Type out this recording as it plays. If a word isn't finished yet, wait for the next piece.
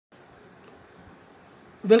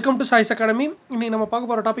Welcome to choice academy. இன்றைக்கி நம்ம பார்க்க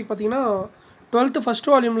போகிற டாபிக் பார்த்திங்கன்னா 12th ஃபஸ்ட்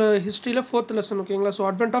வால்யூமில் ஹிஸ்ட்ரியில் 4th லெசன். ஓகேங்களா? So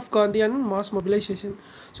advent of Gandhi and mass mobilisation.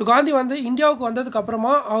 So Gandhi வந்து இந்தியாவுக்கு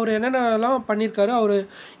வந்ததுக்கப்புறமா அவர் என்னென்னலாம் பண்ணியிருக்காரு, அவர்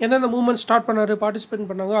எந்தெந்த மூவ்மெண்ட் ஸ்டார்ட் பண்ணார், பார்ட்டிசிபேட்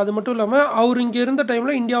பண்ணாங்க, அது மட்டும் இல்லாமல் அவர் இங்கே இருந்த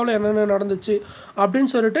டைமில் இந்தியாவில் என்னென்ன நடந்துச்சு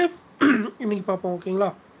அப்படின்னு சொல்லிட்டு இன்றைக்கி பார்ப்போம்.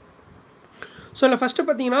 ஓகேங்களா? ஸோ இல்லை ஃபஸ்ட்டு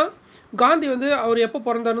பார்த்தீங்கன்னா காந்தி வந்து அவர் எப்போ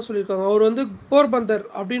பிறந்தாருன்னு சொல்லியிருக்காங்க. அவர் வந்து போர்பந்தர்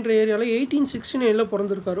அப்படின்ற ஏரியாவில் 1869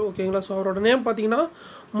 பிறந்திருக்காரு. ஓகேங்களா? ஸோ அவரோட நேம் பார்த்தீங்கன்னா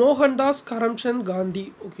மோகன்தாஸ் கரம்சந்த் காந்தி.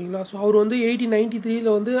 ஓகேங்களா? ஸோ அவர் வந்து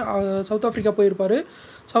 1893 வந்து சவுத் ஆஃப்ரிக்கா போயிருப்பார்.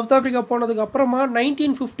 சவுத் ஆஃப்ரிக்கா போனதுக்கு அப்புறமா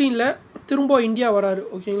 1915 திரும்ப இந்தியா வராரு.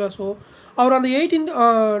 ஓகேங்களா? ஸோ அவர் அந்த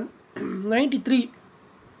 1893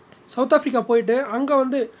 சவுத் ஆஃப்ரிக்கா போயிட்டு அங்கே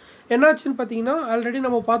வந்து என்னாச்சுன்னு பார்த்தீங்கன்னா ஆல்ரெடி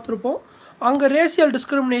நம்ம பார்த்துருப்போம். அங்கே ரேசியல்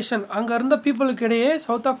டிஸ்கிரிமினேஷன் அங்கே இருந்த பீப்புளுக்கு இடையே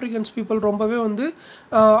சவுத் ஆஃப்ரிக்கன்ஸ் பீப்புள் ரொம்பவே வந்து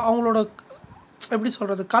அவங்களோட எப்படி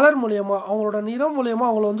சொல்கிறது கலர் மூலயமா அவங்களோட நிறம் மூலயமா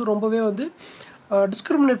அவங்கள வந்து ரொம்பவே வந்து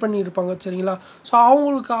டிஸ்கிரிமினேட் பண்ணியிருப்பாங்க. சரிங்களா? ஸோ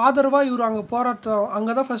அவங்களுக்கு ஆதரவாக இவர் அங்கே போராட்டம்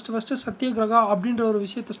அங்கே தான் ஃபஸ்ட்டு சத்தியகிரகா அப்படின்ற ஒரு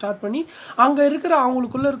விஷயத்தை ஸ்டார்ட் பண்ணி அங்கே இருக்கிற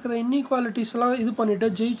அவங்களுக்குள்ளே இருக்கிற இன்இக்வாலிட்டிஸ்லாம் இது பண்ணிவிட்டு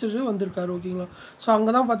ஜெயிச்சுட்டு வந்திருக்காரு. ஓகேங்களா? ஸோ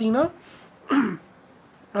அங்கே தான் பார்த்தீங்கன்னா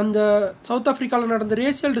அந்த சவுத் ஆஃப்ரிக்காவில் நடந்த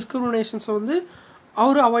ரேசியல் டிஸ்கிரிமினேஷன்ஸை வந்து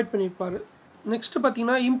அவர் அவாய்ட் பண்ணியிருப்பார். நெக்ஸ்ட்டு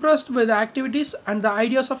பார்த்தீங்கன்னா impressed by the activities and the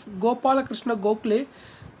ideas of Gopalakrishna Gokhale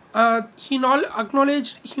he acknowledge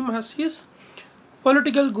him has his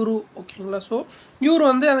political குரு. ஓகேங்களா? ஸோ இவர்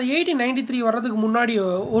வந்து அந்த 1893 வர்றதுக்கு முன்னாடி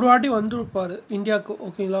ஒரு வாட்டி வந்துருப்பார் இந்தியாவுக்கு.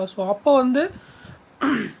 ஓகேங்களா? ஸோ அப்போ வந்து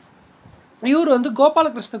இவர் வந்து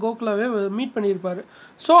கோபாலகிருஷ்ண கோகலாவே மீட் பண்ணியிருப்பார்.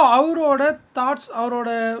 ஸோ அவரோட தாட்ஸ் அவரோட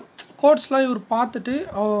கோட்ஸ்லாம் இவர் பார்த்துட்டு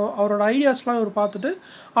அவரோட ஐடியாஸ்லாம் இவர் பார்த்துட்டு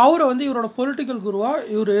அவரை வந்து இவரோட பொலிட்டிக்கல் குருவாக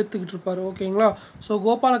இவர் ஏற்றுக்கிட்டு இருப்பார். ஓகேங்களா? ஸோ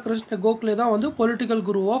கோபாலகிருஷ்ண கோகலே தான் வந்து political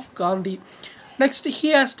Guru of Gandhi. Next he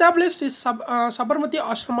established is Sabarmati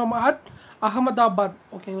ஆசிரமம் அட் அகமதாபாத்.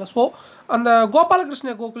 ஓகேங்களா? ஸோ அந்த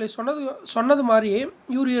கோபாலகிருஷ்ண கோகலே சொன்னது மாதிரியே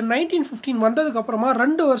இவர் 1915 வந்ததுக்கப்புறமா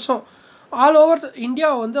 2 வருஷம் ஆல் ஓவர் இந்தியா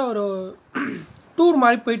வந்து அவர் டூர்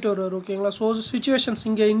மாதிரி போயிட்டு வருவார். ஓகேங்களா? ஸோ சுச்சுவேஷன்ஸ்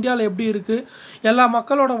இங்கே இந்தியாவில் எப்படி இருக்குது, எல்லா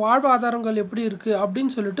மக்களோட வாழ்வாதாரங்கள் எப்படி இருக்குது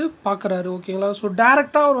அப்படின்னு சொல்லிட்டு பார்க்குறாரு. ஓகேங்களா? ஸோ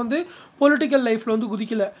டேரெக்டாக அவர் வந்து பொலிட்டிக்கல் லைஃப்பில் வந்து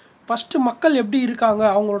குதிக்கலை. ஃபஸ்ட்டு மக்கள் எப்படி இருக்காங்க,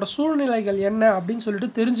 அவங்களோட சூழ்நிலைகள் என்ன அப்படின்னு சொல்லிட்டு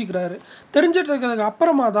தெரிஞ்சுக்கிறாரு. தெரிஞ்சிட்டதுக்கு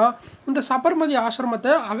அப்புறமா தான் இந்த சபர்மதி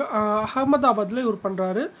ஆசிரமத்தை அகமதாபாத்தில் இவர்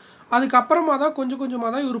பண்ணுறாரு. அதுக்கப்புறமா தான் கொஞ்சம்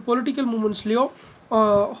கொஞ்சமாக தான் இவர் பொலிட்டிக்கல் மூமெண்ட்ஸ்லேயும்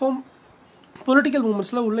பொலிட்டிக்கல்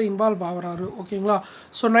மூமெண்ட்ஸில் உள்ளே இன்வால்வ் ஆகிறாரு. ஓகேங்களா?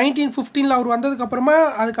 ஸோ 1915 அவர் வந்ததுக்கப்புறமா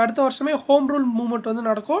அதுக்கு அடுத்த வருஷமே ஹோம் ரூல் மூமெண்ட் வந்து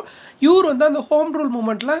நடக்கும். இவர் வந்து அந்த ஹோம் ரூல்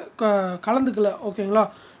மூமெண்ட்டில் கலந்துக்கல. ஓகேங்களா?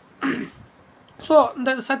 ஸோ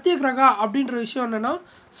இந்த சத்தியகிரகா அப்படின்ற விஷயம் என்னென்னா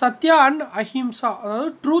சத்யா அண்ட் அஹிம்சா, அதாவது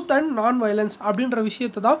ட்ரூத் அண்ட் நான் வயலன்ஸ் அப்படின்ற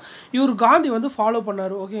விஷயத்தை தான் இவர் காந்தி வந்து ஃபாலோ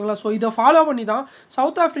பண்ணார். ஓகேங்களா? ஸோ இதை ஃபாலோ பண்ணி தான்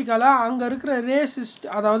சவுத் ஆஃப்ரிக்காவில் அங்கே இருக்கிற ரேசிஸ்ட்,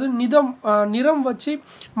 அதாவது நிறம் வச்சு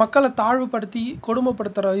மக்களை தாழ்வுபடுத்தி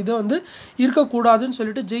கொடுமைப்படுத்துகிற இதை வந்து இருக்கக்கூடாதுன்னு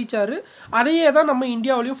சொல்லிட்டு ஜெயிச்சார். அதையே தான் நம்ம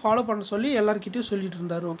இந்தியாவிலையும் ஃபாலோ பண்ண சொல்லி எல்லாருக்கிட்டையும் சொல்லிட்டு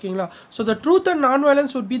இருந்தார். ஓகேங்களா? So the truth and non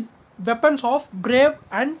violence would be weapons of brave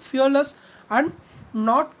and fearless and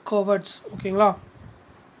not cowards. ஓகேங்களா?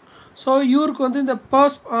 ஸோ இவருக்கு வந்து இந்த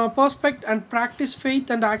பர்ஸ்பெக்ட் and practice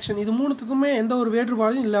faith and action இது மூணுத்துக்குமே எந்த ஒரு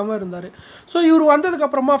வேறுபாடும் இல்லாமல் இருந்தார். ஸோ இவர்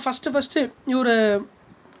வந்ததுக்கப்புறமா ஃபஸ்ட்டு இவர்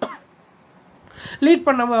லீட்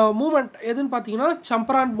பண்ண மூமெண்ட் எதுன்னு பார்த்தீங்கன்னா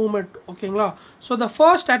சம்பரான் மூமெண்ட். ஓகேங்களா? So the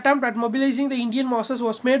first attempt at mobilising the Indian masses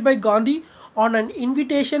was made by Gandhi on an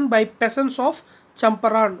invitation by பெசன்ஸ் of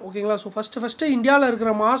Champaran. ஓகேங்களா? ஸோ ஃபஸ்ட்டு இந்தியாவில்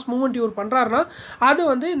இருக்கிற மாஸ் மூமெண்ட் இவர் பண்ணுறாருன்னா அது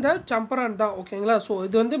வந்து இந்த சம்பரான் தான். ஓகேங்களா? ஸோ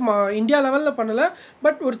இது வந்து இந்தியா லெவலில் பண்ணலை,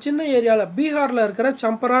 பட் ஒரு சின்ன ஏரியாவில் பீகாரில் இருக்கிற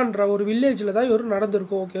சம்பரான்ற ஒரு வில்லேஜில் தான் இவர்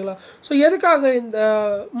நடந்திருக்கும். ஓகேங்களா? ஸோ எதுக்காக இந்த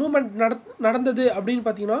மூமெண்ட் நடந்தது அப்படின்னு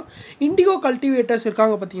பார்த்தீங்கன்னா இண்டிகோ கல்டிவேட்டர்ஸ்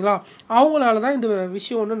இருக்காங்க பார்த்தீங்களா, அவங்களால தான் இந்த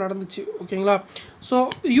விஷயம் ஒன்று நடந்துச்சு. ஓகேங்களா? ஸோ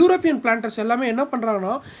யூரோப்பியன் பிளான்டர்ஸ் எல்லாமே என்ன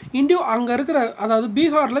பண்ணுறாங்கன்னா அங்கே இருக்கிற அதாவது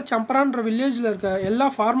பீகாரில் சம்பரான்ற வில்லேஜில் இருக்க எல்லா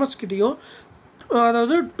ஃபார்மர்ஸ்கிட்டையும்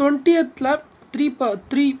அதாவது 20th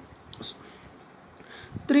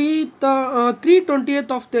 3/20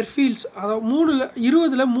 ஆஃப் தேர் ஃபீல்ட்ஸ், அதாவது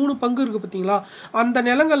 20ல் 3 பங்கு இருக்குது பார்த்தீங்களா, அந்த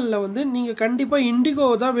நிலங்களில் வந்து நீங்கள் கண்டிப்பாக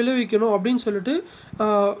இண்டிகோவை தான் விளைவிக்கணும் அப்படின்னு சொல்லிட்டு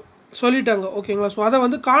சொல்லிட்டாங்க. ஓகேங்களா? ஸோ அதை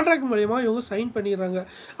வந்து கான்ட்ராக்ட் மூலயமா இவங்க சைன் பண்ணிடுறாங்க.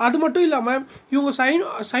 அது மட்டும் இல்லாமல் இவங்க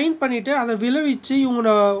சைன் பண்ணிவிட்டு அதை விளைவிச்சு இவங்க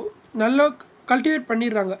நல்ல கல்டிவேட்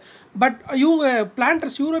பண்ணிடுறாங்க. பட் இவங்க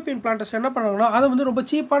பிளான்டர்ஸ் யூரோப்பியன் பிளான்டர்ஸ் என்ன பண்ணுறாங்கன்னா அதை வந்து ரொம்ப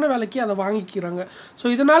சீப்பான விலைக்கு அதை வாங்கிக்கிறாங்க. ஸோ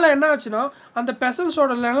இதனால் என்ன ஆச்சுன்னா அந்த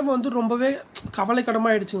பெசன்ஸோட நிலைமை வந்து ரொம்பவே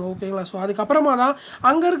கவலைக்கிடமாகிடுச்சுங்க. ஓகேங்களா? ஸோ அதுக்கப்புறமா தான்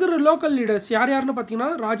அங்கே இருக்கிற லோக்கல் லீடர்ஸ் யாருன்னு பார்த்தீங்கன்னா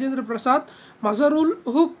Rajendra Prasad, மசருல்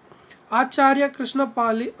hook, Acharya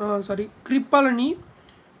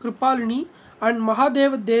கிருப்பாலினி and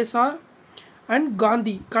Mahadeva Desai and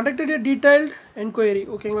Gandhi conducted a detailed enquiry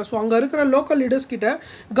ஓகேங்களா. ஸோ அங்கே இருக்கிற லோக்கல் லீடர்ஸ் கிட்ட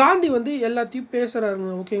காந்தி வந்து எல்லாத்தையும்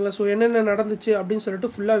பேசுகிறாருங்க ஓகேங்களா. ஸோ என்னென்ன நடந்துச்சு அப்படின்னு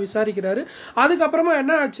சொல்லிட்டு ஃபுல்லாக விசாரிக்கிறாரு. அதுக்கப்புறமா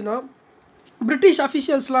என்ன ஆச்சுன்னா பிரிட்டிஷ்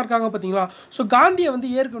அஃபிஷியல்ஸ்லாம் இருக்காங்க பார்த்தீங்களா. ஸோ காந்தியை வந்து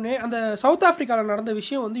ஏற்கனவே அந்த சவுத் ஆஃப்ரிக்காவில் நடந்த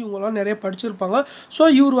விஷயம் வந்து இவங்களாம் நிறைய படிச்சிருப்பாங்க. ஸோ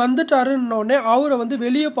இவர் வந்துட்டாருன்னொடனே அவரை வந்து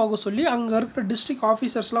வெளியே போக சொல்லி அங்கே இருக்கிற டிஸ்ட்ரிக்ட்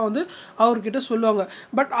ஆஃபீஸர்ஸ்லாம் வந்து அவர்கிட்ட சொல்லுவாங்க.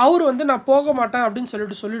 பட் அவர் வந்து நான் போக மாட்டேன்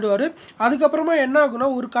அப்படின்னு சொல்லிடுவார். அதுக்கப்புறமா என்ன ஆகுனா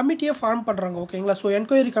ஒரு கமிட்டியை ஃபார்ம் பண்ணுறாங்க ஓகேங்களா. ஸோ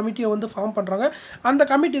என்கொயரி கமிட்டியை வந்து ஃபார்ம் பண்ணுறாங்க. அந்த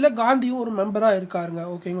கமிட்டியில் காந்தியும் ஒரு மெம்பராக இருக்காருங்க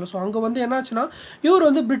ஓகேங்களா. ஸோ அங்கே வந்து என்னாச்சுன்னா இவர்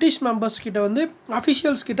வந்து பிரிட்டிஷ் மெம்பர்ஸ் கிட்ட வந்து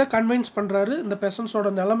அஃபிஷியல்ஸ் கிட்ட கன்வின்ஸ் பண்ணுறாரு இந்த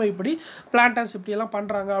பெசன்ஸோட நிலைமை இப்படி பிளான்டர்ஸ் இப்படியெல்லாம்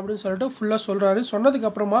பண்ணுறாங்க அப்படின்னு சொல்லிட்டு ஃபுல்லாக சொல்கிறாரு.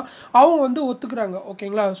 சொன்னதுக்கப்புறமா அவங்க வந்து ஒத்துக்கிறாங்க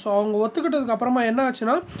ஓகேங்களா. ஸோ அவங்க ஒத்துக்கிட்டதுக்கு அப்புறமா என்ன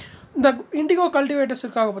ஆச்சுன்னா இந்த இண்டிகோ கல்டிவேட்டர்ஸ்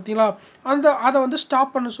இருக்காங்க பார்த்தீங்களா, அதை வந்து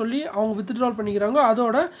ஸ்டாப் பண்ண சொல்லி அவங்க வித்ட்ரால் பண்ணிக்கிறாங்க.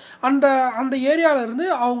 அதோட அந்த ஏரியாவிலேருந்து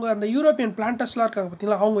அவங்க அந்த யூரோப்பியன் பிளான்டர்ஸ்லாம் இருக்காங்க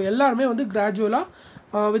பார்த்தீங்களா, அவங்க எல்லாருமே வந்து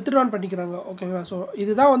கிராஜுவலாக வித்ட்ரான் பண்ணிக்கிறாங்க ஓகேங்களா. ஸோ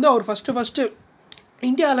இதுதான் வந்து அவர் ஃபஸ்ட்டு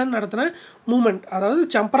இந்தியாவில் நடத்துகிற மூமெண்ட், அதாவது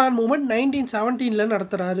சம்பரான் மூமெண்ட் 1917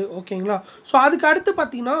 நடத்துகிறாரு ஓகேங்களா. ஸோ அதுக்கு அடுத்து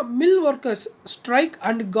பார்த்தீங்கன்னா mill workers strike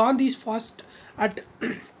and Gandhi's fast at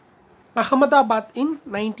Ahmedabad இன்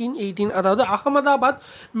 1918, அதாவது அகமதாபாத்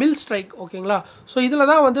மில் ஸ்ட்ரைக் ஓகேங்களா. ஸோ இதில்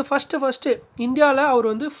தான் வந்து ஃபஸ்ட்டு இந்தியாவில் அவர்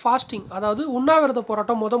வந்து ஃபாஸ்டிங், அதாவது உண்ணாவிரத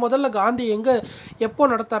போராட்டம் முதல்ல காந்தி எப்போ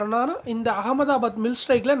நடத்துறாருன்னா இந்த அகமதாபாத் மில்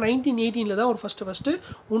ஸ்ட்ரைக்கில் 1918 தான் ஒரு ஃபஸ்ட்டு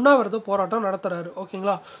உண்ணாவிரத போராட்டம் நடத்துகிறாரு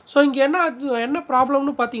ஓகேங்களா. ஸோ இங்கே என்ன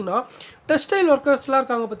ப்ராப்ளம்னு பார்த்தீங்கன்னா டெக்ஸ்டைல் ஒர்க்கர்ஸ்லாம்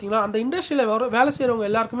இருக்காங்க பார்த்தீங்களா, அந்த இண்டஸ்ட்ரியில் வேலை செய்கிறவங்க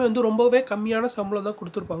எல்லாருக்குமே வந்து ரொம்பவே கம்மியான சம்பளம் தான்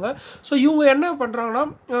கொடுத்துருப்பாங்க. ஸோ இவங்க என்ன பண்ணுறாங்கன்னா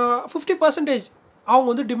 50% அவங்க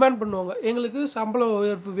வந்து டிமாண்ட் பண்ணுவாங்க, எங்களுக்கு சம்பள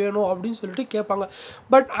உயர்வு வேணும் அப்படின்னு சொல்லிட்டு கேட்பாங்க.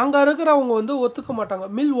 பட் அங்கே இருக்கிறவங்க வந்து ஒத்துக்க மாட்டாங்க,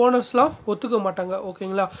 மில் ஓனர்ஸ்லாம் ஒத்துக்க மாட்டாங்க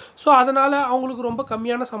ஓகேங்களா. ஸோ அதனால் அவங்களுக்கு ரொம்ப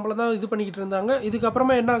கம்மியான சம்பளம் தான் இது பண்ணிக்கிட்டு இருந்தாங்க.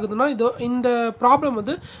 இதுக்கப்புறமா என்ன ஆகுதுன்னா இந்த ப்ராப்ளம்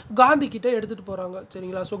வந்து காந்தி கிட்டே எடுத்துகிட்டு போகிறாங்க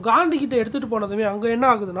சரிங்களா. ஸோ காந்தி கிட்டே எடுத்துகிட்டு போனதுமே அங்கே என்ன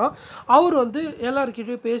ஆகுதுன்னா அவர் வந்து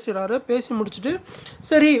எல்லாருக்கிட்டையும் பேசுகிறாரு. பேசி முடிச்சுட்டு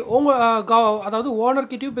சரி அதாவது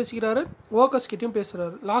ஓனர்கிட்டையும் பேசிக்கிறாரு, ஒர்க்கர்ஸ்கிட்டையும்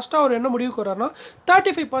பேசுகிறாரு. லாஸ்ட்டாக அவர் என்ன முடிவுக்கு வர்றாருன்னா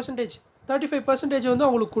 35% வந்து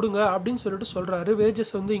அவங்களுக்கு கொடுங்க அப்படின்னு சொல்லிட்டு சொல்கிறாரு.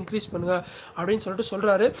 வேஜஸ் வந்து இன்க்ரீஸ் பண்ணுங்க அப்படின்னு சொல்லிட்டு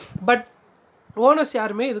சொல்கிறாரு. பட் ஓனர்ஸ்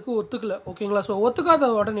யாருமே இதுக்கு ஒத்துக்கல ஓகேங்களா. ஸோ ஒத்துக்காத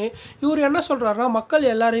உடனே இவர் என்ன சொல்கிறாருன்னா மக்கள்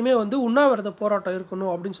எல்லாரையுமே வந்து உண்ணாவிரத போராட்டம்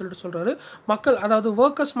இருக்கணும் அப்படின்னு சொல்லிட்டு சொல்கிறாரு. மக்கள் அதாவது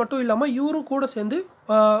ஒர்க்கர்ஸ் மட்டும் இல்லாமல் இவரும் கூட சேர்ந்து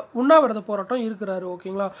உண்ணாவிரத போராட்டம் இருக்கிறாரு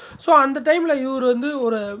ஓகேங்களா. ஸோ அந்த டைமில் இவர் வந்து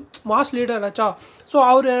ஒரு மாஸ் லீடர் ஆச்சா. ஸோ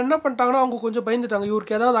அவர் என்ன பண்ணிட்டாங்கன்னா அவங்க கொஞ்சம் பயந்துட்டாங்க,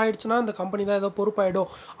 இவருக்கு ஏதாவது ஆயிடுச்சுன்னா இந்த கம்பெனி தான் ஏதோ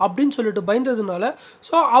பொறுப்பாயிடும் அப்படின்னு சொல்லிட்டு பயந்ததுனால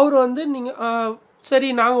ஸோ அவர் வந்து நீங்கள் சரி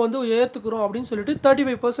நாங்கள் வந்து ஏற்றுக்கிறோம் அப்படின்னு சொல்லிட்டு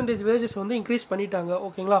 35% வேஜஸ் வந்து இன்க்ரீஸ் பண்ணிட்டாங்க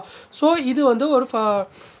ஓகேங்களா. ஸோ இது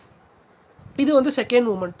வந்து செகண்ட்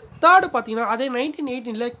மூமெண்ட். தேர்டு பார்த்தீங்கன்னா அதே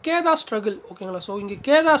 1918 கேதா ஸ்ட்ரகிள் ஓகேங்களா. ஸோ இங்கே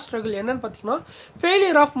கேதா ஸ்ட்ரகிள் என்னென்னு பார்த்தீங்கன்னா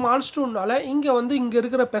ஃபெயிலியர் ஆஃப் மான்ஸ்டூன்னால இங்கே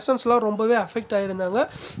இருக்கிற பெசன்ஸ்லாம் ரொம்பவே அஃபெக்ட் ஆகிருந்தாங்க.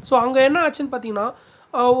 ஸோ அங்கே என்ன ஆச்சுன்னு பார்த்தீங்கன்னா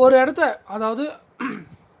ஒரு இடத்த அதாவது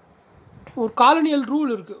ஒரு காலனியல் ரூல்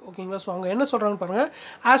இருக்குது ஓகேங்களா. ஸோ அங்கே என்ன சொல்கிறாங்கன்னு பாருங்கள்,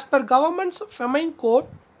 as per governments famine code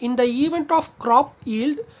in the event of crop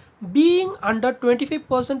yield being under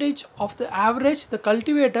 25% of the average, the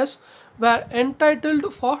cultivators were entitled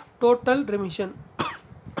for total remission.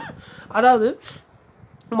 அதாவது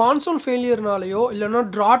மான்சூன் ஃபெயிலியர்னாலேயோ இல்லைன்னா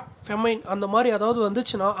ட்ராட் ஃபெமைன் அந்த மாதிரி அதாவது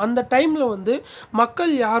வந்துச்சுன்னா அந்த டைமில் வந்து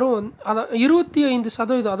மக்கள் யாரும் அதாவது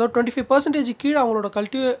 25% அதாவது 25% கீழே அவங்களோட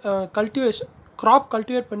க்ராப்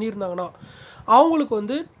கல்டிவேட் பண்ணியிருந்தாங்கன்னா அவங்களுக்கு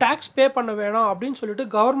வந்து டேக்ஸ் பே பண்ண வேணாம் அப்படின்னு சொல்லிட்டு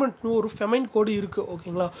கவர்மெண்ட்னு ஒரு ஃபெமைன் கோடு இருக்குது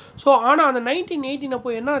ஓகேங்களா. ஸோ ஆனால் அந்த 1918 அப்போ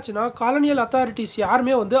என்ன ஆச்சுன்னா காலனியல் அத்தாரிட்டிஸ்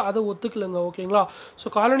யாருமே வந்து அதை ஒத்துக்கலைங்க ஓகேங்களா.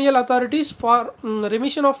 So colonial authorities for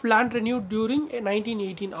remission of land renew during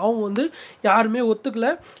 1918 அவங்க வந்து யாருமே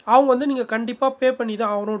ஒத்துக்கலை. அவங்க வந்து நீங்கள் கண்டிப்பாக பே பண்ணி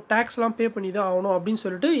தான் ஆகணும், டேக்ஸ்லாம் பே பண்ணி தான் ஆகணும் அப்படின்னு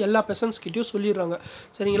சொல்லிட்டு எல்லா பெசன்ஸ்கிட்டையும் சொல்லிடுறாங்க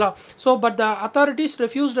சரிங்களா. So but the authorities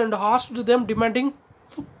refused and ஹார்ஸ்டு them demanding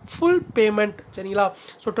full payment சரிங்களா.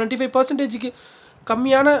 ஸோ 25%க்கு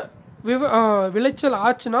கம்மியான விளைச்சல்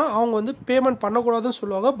ஆச்சுன்னா அவங்க வந்து பேமெண்ட் பண்ணக்கூடாதுன்னு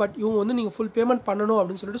சொல்லுவாங்க. பட் இவங்க வந்து நீங்கள் ஃபுல் பேமெண்ட் பண்ணணும்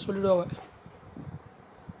அப்படின்னு சொல்லிட்டு சொல்லிடுவாங்க.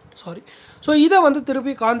 ஸோ இதை வந்து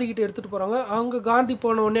திருப்பி காந்திக்கிட்ட எடுத்துகிட்டு போகிறாங்க. அங்கே காந்தி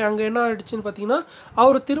போன உடனே அங்கே என்ன ஆகிடுச்சின்னு பார்த்தீங்கன்னா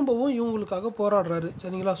அவர் திரும்பவும் இவங்களுக்காக போராடுறாரு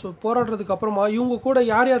சரிங்களா. ஸோ போராடுறதுக்கு அப்புறமா இவங்க கூட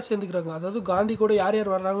யார் சேர்ந்துக்கிறாங்க, அதாவது காந்தி கூட யார்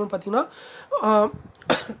வர்றாங்கன்னு பார்த்தீங்கன்னா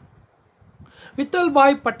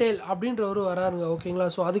வித்தல்பாய் பட்டேல் அப்படின்றவர் வராருங்க ஓகேங்களா.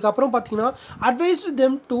 ஸோ அதுக்கப்புறம் பார்த்தீங்கன்னா advised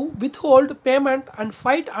them to withhold payment and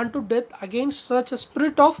fight and to death against such a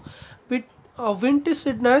spirit of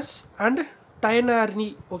வின்டிசிட்னஸ் and டைனர்னி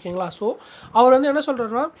ஓகேங்களா. ஸோ அவர் வந்து என்ன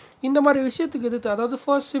சொல்கிறாருன்னா இந்த மாதிரி விஷயத்துக்கு எதிர்த்து அதாவது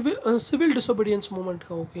ஃபர்ஸ்ட் சிவில் டிசோபீடியன்ஸ்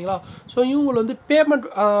மூமெண்ட்டுக்கு ஓகேங்களா. ஸோ இவங்க வந்து பேமெண்ட்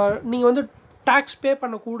நீங்கள் வந்து டேக்ஸ் பே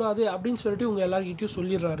பண்ணக்கூடாது அப்படின்னு சொல்லிட்டு இவங்க எல்லாருக்கிட்டையும்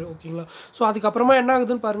சொல்லிடுறாரு ஓகேங்களா. ஸோ அதுக்கப்புறமா என்ன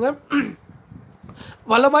ஆகுதுன்னு பாருங்கள்,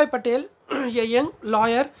 Vallabhbhai Patel, a young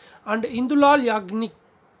lawyer, and Indulal Yagnik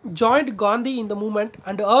joined Gandhi in the movement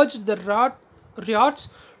and urged the riots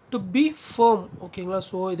to be firm. ஓகேங்களா.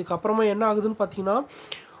 ஸோ இதுக்கப்புறமா என்ன ஆகுதுன்னு பார்த்தீங்கன்னா,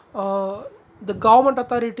 the government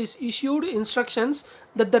authorities issued instructions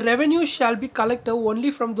that the revenue shall be collected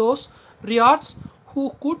only from those riots who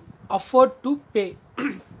could afford to pay.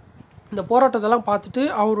 இந்த போராட்டத்தெல்லாம் பார்த்துட்டு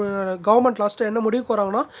அவர் government last என்ன முடிவுக்கு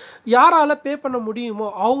வராங்கன்னா, யாரால் பே பண்ண முடியுமோ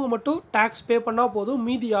அவங்க மட்டும் டேக்ஸ் பே பண்ணால் போதும்,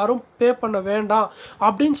 மீதி யாரும் பே பண்ண வேண்டாம்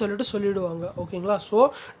அப்படின்னு சொல்லிடுவாங்க. ஓகேங்களா. ஸோ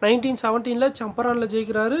 1917 சம்பரானில்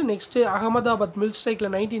ஜெயிக்கிறாரு. நெக்ஸ்ட்டு அகமதாபாத் மில்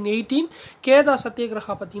ஸ்ட்ரைக்கில் 1918, கேதா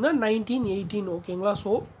சத்தியகிரகா பார்த்தீங்கன்னா 1918. ஓகேங்களா.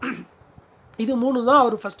 ஸோ இது 3 தான்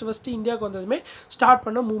அவர் ஃபஸ்ட்டு இந்தியாவுக்கு வந்ததுமே ஸ்டார்ட்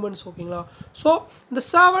பண்ண மூமெண்ட்ஸ். ஓகேங்களா. So the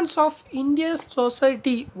servants of Indian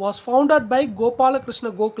society was founded by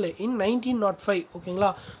Gopalakrishna Gokhale இன் 1905.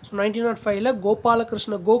 ஓகேங்களா. ஸோ 1905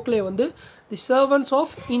 கோபாலகிருஷ்ண கோகலே வந்து தி சர்வன்ட்ஸ்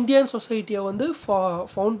ஆஃப் இந்தியன் சொசைட்டியை வந்து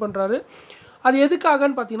ஃபவுண்ட் பண்ணுறாரு. அது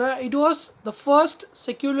எதுக்காகன்னு பார்த்தீங்கன்னா, it was the first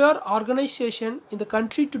secular organisation in the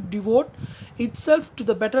country to டிவோட் it self to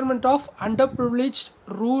the betterment of under privileged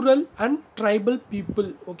rural and tribal people.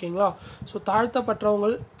 ஓகேங்களா. So தாழ்த்தப்பட்டவங்க,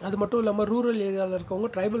 அது மட்டும் இல்லாமல் ரூரல் ஏரியாவில் இருக்கவங்க,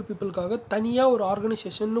 ட்ரைபல் பீப்புளுக்காக தனியாக ஒரு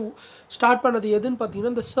ஆர்கனைசேஷன் ஸ்டார்ட் பண்ணது எதுன்னு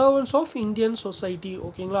பார்த்தீங்கன்னா, த சர்வன்ட்ஸ் ஆஃப் இந்தியன் சொசைட்டி.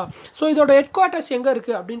 ஓகேங்களா. ஸோ இதோட ஹெட் குவார்ட்டர்ஸ் எங்கே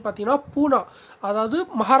இருக்குது அப்படின்னு பார்த்தீங்கன்னா, பூனா, அதாவது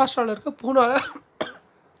மகாராஷ்டிராவில் இருக்க பூனா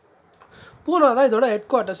தான் இதோட ஹெட்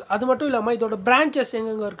குவார்ட்டர்ஸ். அது மட்டும் இல்லாமல் இதோட பிரான்ச்சஸ்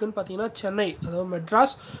எங்கெங்கே இருக்குதுன்னு பார்த்தீங்கன்னா, சென்னை, அதாவது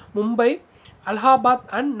மெட்ராஸ், மும்பை, அலகாபாத்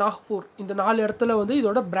அண்ட் நாக்பூர், இந்த 4 இடத்துல வந்து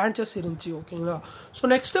இதோட பிரான்ச்சஸ் இருந்துச்சு. ஓகேங்களா. ஸோ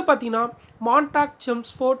நெக்ஸ்ட்டு பார்த்தீங்கன்னா, மான்டாக்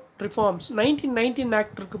செம்ஸ்ஃபோர்ட் ரிஃபார்ம்ஸ் 1919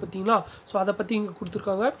 ஆக்ட் இருக்குது பார்த்தீங்களா. ஸோ அதை பற்றி இங்கே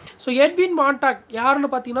கொடுத்துருக்காங்க. ஸோ எட்வின் மான்டாக்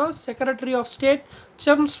யாருன்னு பார்த்தீங்கன்னா செக்ரட்டரி ஆஃப் ஸ்டேட்,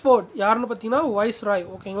 செம்ஸ்ஃபோர்ட் யாருன்னு பார்த்தீங்கன்னா வைஸ்ராய்.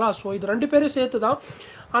 ஓகேங்களா. ஸோ இது 2 பேரும் சேர்த்து தான்,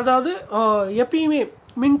 அதாவது எப்பயுமே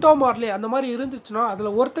மின்டோ மார்லே அந்த மாதிரி இருந்துச்சுன்னா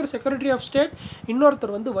அதில் ஒருத்தர் செக்ரட்டரி ஆஃப் ஸ்டேட்,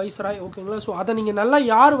 இன்னொருத்தர் வந்து வைஸ்ராய். ஓகேங்களா. ஸோ அதை நீங்கள் நல்லா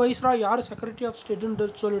யார் வைஸ்ராய் யார் செக்ரட்டரி ஆஃப் ஸ்டேட்டுன்னு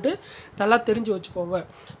சொல்லிட்டு நல்லா தெரிஞ்சு வச்சுக்கோங்க.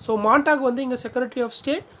 ஸோ மான்டாக் வந்து இங்கே செக்ரட்டரி ஆஃப்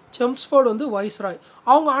ஸ்டேட், செம்ஸ்ஃபோர்ட் வந்து வைஸ்ராய்.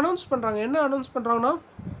 அவங்க அனௌன்ஸ் பண்ணுறாங்க. என்ன அனௌன்ஸ் பண்ணுறாங்கன்னா,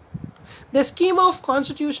 the scheme of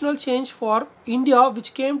constitutional change for India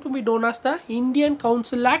which came to be known as the Indian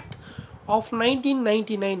Council Act of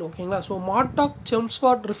 1999. ஓகேங்களா. ஸோ மான்டாக்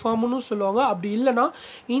செம்ஸ்ஃபோர்ட் ரிஃபார்ம்னு சொல்லுவாங்க, அப்படி இல்லைனா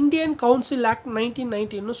இந்தியன் கவுன்சில் ஆக்ட்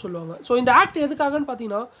 1919 சொல்லுவாங்க. ஸோ இந்த ஆக்ட் எதுக்காகன்னு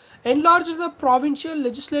பார்த்தீங்கன்னா, enlarge the provincial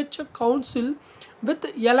legislature council with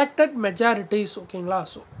elected majorities. ஓகேங்களா.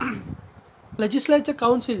 So legislature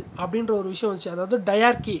council அப்படின்ற ஒரு விஷயம் வந்துச்சு, அதாவது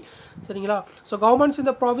டயார்கி. சரிங்களா. ஸோ கவர்மெண்ட்ஸ்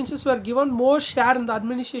இந்த provinces were given more share in the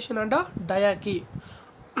administration and dyarchy.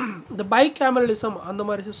 இந்த பைகேமரலிசம் அந்த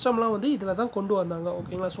மாதிரி சிஸ்டம்லாம் வந்து இதில் தான் கொண்டு வந்தாங்க.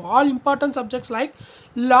 ஓகேங்களா. So all important subjects like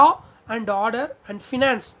law and order and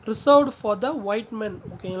finance reserved for the white men.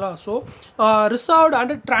 ஓகேங்களா. So reserved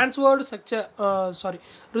and transferred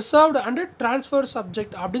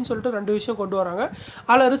subject அப்படின்னு சொல்லிட்டு 2 விஷயம் கொண்டு வராங்க.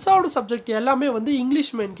 அதில் ரிசர்வ்டு சப்ஜெக்ட் எல்லாமே வந்து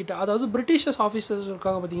இங்கிலீஷ் மேன் கிட்ட, அதாவது பிரிட்டிஷர்ஸ் ஆஃபீஸர்ஸ்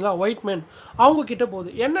இருக்காங்க பார்த்தீங்களா, ஒயிட் மேன், அவங்க கிட்ட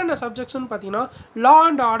போகுது. என்னென்ன சப்ஜெக்ட்ஸ்னு பார்த்தீங்கன்னா, law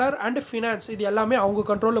and order and finance, இது எல்லாமே அவங்க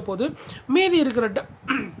கண்ட்ரோலில் போகுது. மீதி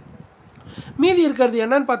இருக்கிறது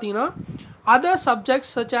என்னன்னு பார்த்தீங்கன்னா, other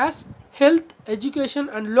subjects such as health, education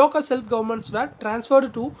and local self governments were transferred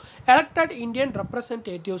to elected Indian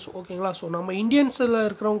representatives. ஓகேங்களா. ஸோ நம்ம இந்தியன்ஸில்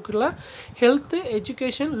இருக்கிறவங்களுக்குள்ள health,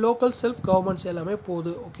 education, local self governments எல்லாமே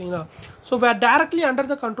போகுது. ஓகேங்களா. So where directly under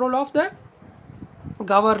the control of the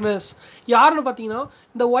governors. யாருன்னு பார்த்தீங்கன்னா,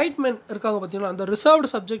 இந்த white மென் இருக்காங்க பார்த்தீங்கன்னா, அந்த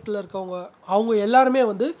ரிசர்வ்டு சப்ஜெக்டில் இருக்கவங்க, அவங்க எல்லாருமே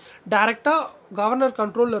வந்து டைரெக்டாக கவர்னர்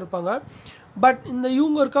கண்ட்ரோலில் இருப்பாங்க. பட் இந்த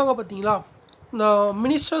இவங்க இருக்காங்க பார்த்தீங்களா, the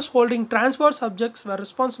ministers holding transferred subjects were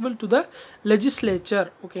responsible to the legislature.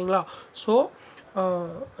 ஓகேங்களா. ஸோ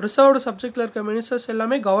ரிசர்வ்டு சப்ஜெக்டில் இருக்க மினிஸ்டர்ஸ்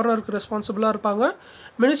எல்லாமே கவர்னருக்கு ரெஸ்பான்சிபிளாக இருப்பாங்க.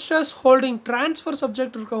 மினிஸ்டர்ஸ் ஹோல்டிங் ட்ரான்ஸ்ஃபர்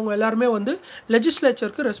சப்ஜெக்ட் இருக்கவங்க எல்லாருமே வந்து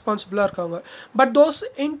லெஜிஸ்லேச்சருக்கு ரெஸ்பான்சிபிளாக இருக்காங்க. But those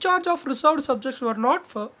incharge of reserved subjects were not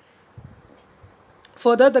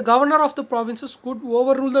further the governor of the provinces could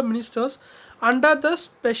overrule the ministers under the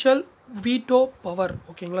special veto power.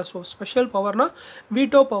 ஓகேங்களா. So special பவர்னா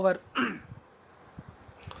veto power.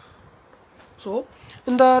 So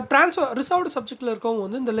இந்த reserved சப்ஜெக்டில் இருக்கவங்க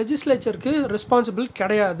வந்து இந்த லெஜிஸ்லேச்சருக்கு ரெஸ்பான்சிபிள்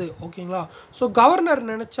கிடையாது. ஓகேங்களா. ஸோ கவர்னர்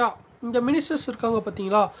நினச்சா இந்த மினிஸ்டர்ஸ் இருக்காங்க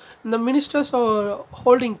பார்த்தீங்களா, இந்த மினிஸ்டர்ஸ்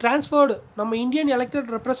ஹோல்டிங் ட்ரான்ஸ்ஃபர்டு நம்ம இந்தியன்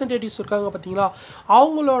எலெக்டட் ரெப்ரசன்டேட்டிவ்ஸ் இருக்காங்க பார்த்தீங்களா,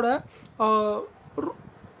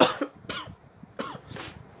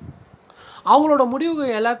 அவங்களோட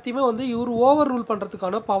முடிவுகள் எல்லாத்தையுமே வந்து இவர் ஓவர் ரூல்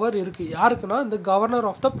பண்ணுறதுக்கான பவர் இருக்குது. யாருக்குன்னா, இந்த கவர்னர்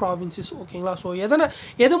ஆஃப் த ப்ராவின்சஸ். ஓகேங்களா. ஸோ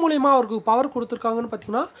எது மூலிமா அவருக்கு பவர் கொடுத்துருக்காங்கன்னு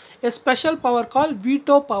பார்த்தீங்கன்னா, a special power call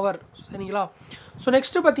veto power. சரிங்களா. ஸோ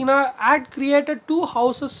நெக்ஸ்ட்டு பார்த்தீங்கன்னா, act created 2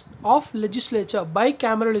 houses of legislature by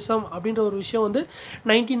cameralism அப்படின்ற ஒரு விஷயம் வந்து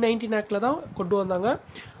 1919 ஆக்டில் தான் கொண்டு வந்தாங்க.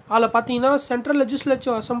 அதில் பார்த்தீங்கன்னா சென்ட்ரல்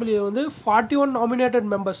லெஜிஸ்லேட்டிவ் அசம்பிளி வந்து 41 நாமினேட்டட்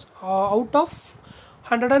மெம்பர்ஸ், அவுட் ஆஃப்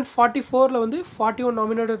 144 வந்து 41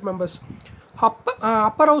 நாமினேட்டட் மெம்பர்ஸ்.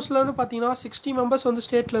 அப்பர் ஹவுஸில் வந்து பார்த்தீங்கன்னா 60 மெம்பர்ஸ் வந்து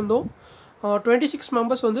ஸ்டேட்லேருந்தும் 26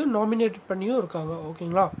 மெம்பர்ஸ் வந்து நாமினேட்டட் பண்ணியும் இருக்காங்க.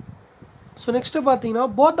 ஓகேங்களா. ஸோ நெக்ஸ்ட்டு பார்த்தீங்கன்னா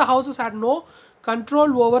both the houses had no control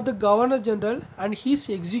over the governor general and his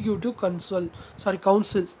executive council,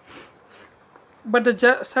 but the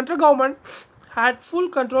central government had full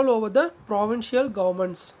control over the provincial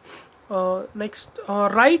governments.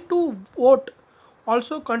 Right to vote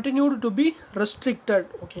also continued to be restricted.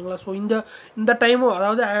 ஓகேங்களா. So இந்த டைமும்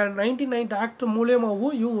அதாவது 1990 act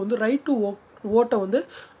மூலியமாகவும் இவங்க வந்து right to ஓட்டை வந்து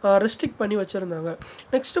restrict பண்ணி வச்சுருந்தாங்க.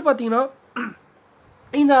 நெக்ஸ்ட்டு பார்த்தீங்கன்னா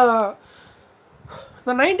இந்த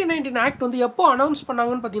 1919 ஆக்ட் வந்து எப்போ அனௌன்ஸ்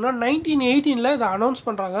பண்ணாங்கன்னு பார்த்தீங்கன்னா 1918 இதை அனௌன்ஸ்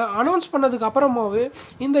பண்ணுறாங்க. அனௌன்ஸ் பண்ணதுக்கு அப்புறமாவே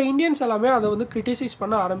இந்த இந்தியன்ஸ் எல்லாமே அதை வந்து கிரிட்டிசைஸ்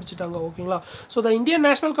பண்ண ஆரம்பிச்சிட்டாங்க. ஓகேங்களா. So the Indian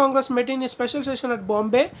national Congress met in a special session at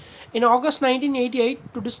Bombay in August 1988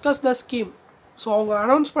 to discuss the scheme. So அவங்க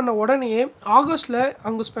அனௌன்ஸ் பண்ண உடனே ஆகஸ்ட்டில்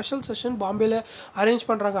அவங்க ஸ்பெஷல் செஷன் பாம்பேயில் அரேஞ்ச்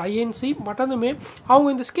பண்ணுறாங்க ஐஎன்சி. மற்றதுமே அவங்க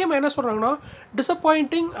இந்த ஸ்கீம் என்ன சொல்கிறாங்கன்னா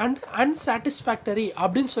டிசப்பாயிண்டிங் அண்ட் அன்சாட்டிஸ்ஃபேக்டரி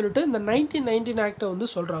அப்படின்னு சொல்லிட்டு இந்த 1919 ஆக்டை வந்து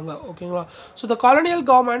சொல்கிறாங்க. ஓகேங்களா. So the colonial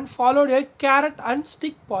government followed A carat and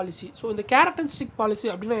stick policy. So இந்த கேரட் அண்ட் ஸ்டிக் பாலிசி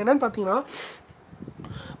அப்படின்னா என்னென்னு பார்த்தீங்கன்னா,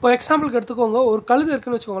 இப்போ எக்ஸாம்பிளுக்கு எடுத்துக்கோங்க, ஒரு கழுதை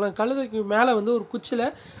இருக்குன்னு வச்சுக்கோங்களேன். கழுதைக்கு மேலே வந்து ஒரு குச்சியில்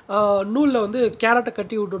நூலில் வந்து கேரட்டை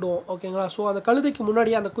கட்டி விட்டுடுவோம். ஓகேங்களா. ஸோ அந்த கழுதைக்கு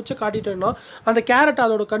முன்னாடி அந்த குச்சை காட்டிட்டோன்னா அந்த கேரட்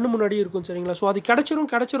அதோட கண்ணு முன்னாடி இருக்கும். சரிங்களா. ஸோ அது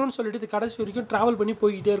கிடச்சிரும்னு சொல்லிட்டு இது கடைசி வரைக்கும் ட்ராவல் பண்ணி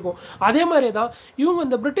போய்கிட்டே இருக்கும். அதே மாதிரி தான் இவங்க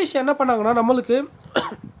இந்த பிரிட்டிஷ் என்ன பண்ணாங்கன்னா, நம்மளுக்கு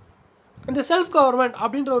இந்த செல்ஃப் கவர்மெண்ட்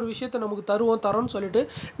அப்படின்ற ஒரு விஷயத்தை நமக்கு தரோன்னு சொல்லிட்டு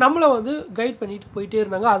நம்மளை வந்து கைட் பண்ணிட்டு போயிட்டே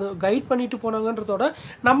இருந்தாங்க. அது கைட் பண்ணிட்டு போனாங்கன்றதோட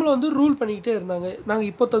நம்மளை வந்து ரூல் பண்ணிக்கிட்டே இருந்தாங்க. நாங்கள்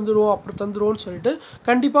இப்போ தந்துடுவோம் அப்புறம் தந்துடுவோம்னு சொல்லிட்டு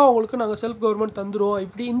கண்டிப்பாக அவங்களுக்கு நாங்கள் செல்ஃப் கவர்மெண்ட் தந்துடுவோம்,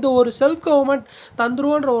 இப்படி இந்த ஒரு செல்ஃப் கவர்மெண்ட்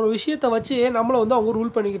தந்துடுவோன்ற ஒரு விஷயத்தை வச்சு நம்மளை வந்து அவங்க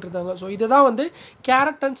ரூல் பண்ணிக்கிட்டு இருந்தாங்க. ஸோ இதை தான் வந்து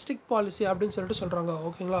கேரட் அண்ட் ஸ்டிக் பாலிசி அப்படின்னு சொல்லிட்டு சொல்கிறாங்க.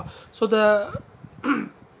 ஓகேங்களா. So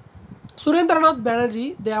Surendranath Banerjee,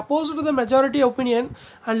 they opposed the majority opinion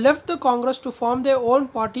and left the Congress to form their own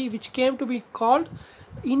party which came to be called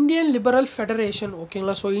Indian Liberal Federation.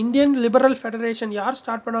 ஓகேங்களா. ஸோ இந்தியன் லிபரல் ஃபெடரேஷன் யார்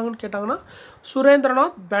start பண்ணாங்கன்னு கேட்டாங்கன்னா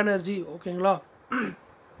சுரேந்திரநாத் பானர்ஜி. ஓகேங்களா.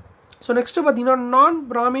 So next பார்த்தீங்கன்னா நான்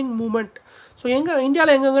Brahmin moment. So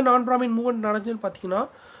இந்தியாவில் எங்கெங்கே நான் பிராமின் மூமெண்ட் நடந்துச்சுன்னு பார்த்தீங்கன்னா,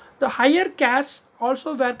 the higher castes also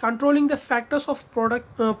were controlling the factors of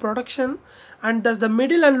production and thus the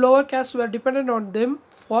middle and lower castes were dependent on them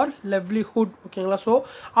for livelihood. ஓகேங்களா. ஸோ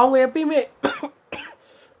அவங்க எப்பயுமே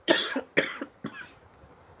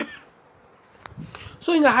ஸோ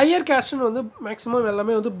இங்கே ஹையர் கேஸ்ட்னு வந்து மேக்ஸிமம்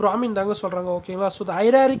எல்லாமே வந்து பிராமின் தாங்க சொல்கிறாங்க. ஓகேங்களா. So the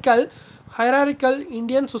hierarchical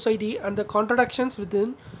Indian society and the contradictions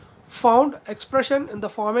within found expression in the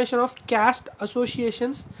formation of caste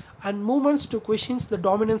associations and movements to question the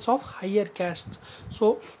dominance of higher castes. So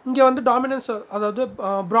இங்கே வந்து டாமினன்ஸ் அதாவது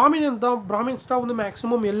பிராமின்ஸ் தான் வந்து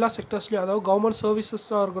மேக்ஸிமம் எல்லா செக்டர்ஸ்லையும், அதாவது கவர்மெண்ட்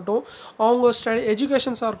சர்வீசஸாக இருக்கட்டும், அவங்க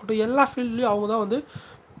எஜுகேஷன்ஸாக இருக்கட்டும், எல்லா ஃபீல்ட்லேயும் அவங்க தான் வந்து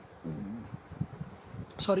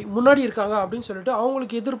முன்னாடி இருக்காங்க அப்படின்னு சொல்லிட்டு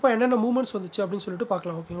அவங்களுக்கு எதிர்ப்பாக என்னென்ன மூமெண்ட்ஸ் வந்துச்சு அப்படின்னு சொல்லிட்டு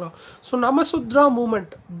பார்க்கலாம். ஓகேங்களா. So நமசுத்ரா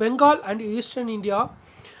moment Bengal and eastern India,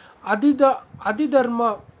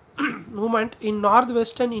 அதிதர்மா moment in north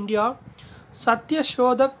western India,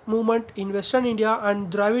 Satyashodhak moment in western India and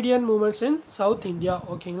Dravidian moments in South India.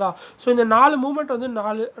 ஓகேங்களா. ஸோ இந்த 4 மூமெண்ட் வந்து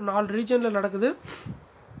நாலு ரீஜனில் நடக்குது.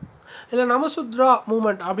 இல்லை நமசுத்ரா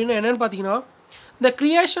மூமெண்ட் அப்படின்னா என்னென்னு பார்த்தீங்கன்னா, த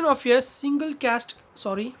creation of a single caste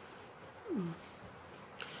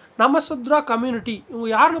நமசுத்ரா community. இவங்க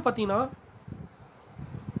யாருன்னு பார்த்தீங்கன்னா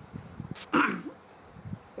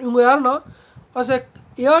was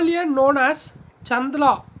earlier known as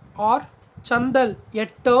Chandla or Chandal, a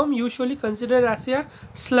term usually considered as a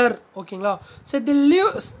slur. ஓகேங்களா. So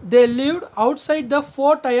they lived outside the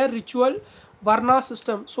 4-tier ritual Varna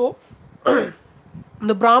system. So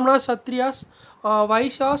இந்த பிராமணாஸ், சத்ரியாஸ்,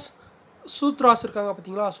 வைஷாஸ், சூத்ராஸ் இருக்காங்க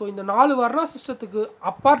பார்த்தீங்களா. ஸோ இந்த 4 வர்ணா சிஸ்டத்துக்கு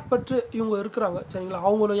அப்பாற்பட்டு இவங்க இருக்கிறாங்க. சரிங்களா.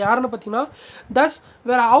 அவங்கள யாருன்னு பார்த்தீங்கன்னா thus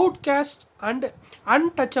were outcast and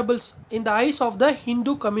untouchables in the eyes of the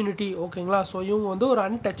Hindu community. ஓகேங்களா. ஸோ இவங்க வந்து ஒரு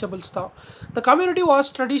untouchables தான். The community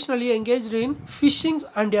was traditionally engaged in fishing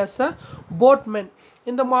and as a boatmen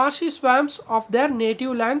in the marshy swamps of their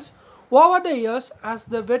native lands. Over the years, as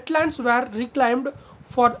the wetlands were reclaimed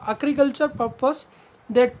for agriculture purpose,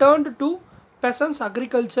 they turned to peasants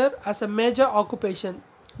agriculture as a major occupation.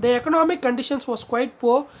 The economic conditions was quite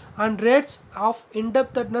poor and rates of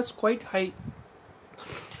indebtedness quite high.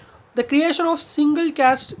 The creation of single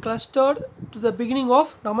caste clustered to the beginning of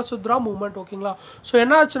Namasudra movement. ஓகேங்களா. So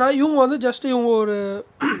என்ன ஆச்சுன்னா இவங்க வந்து just இவங்க ஒரு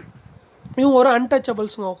இவங்க ஒரு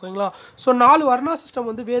அன்டச்சபிள்ஸுங்க ஓகேங்களா. ஸோ 4 வர்ணா சிஸ்டம்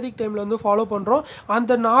வந்து வேதிக் டைமில் வந்து ஃபாலோ பண்ணுறோம்.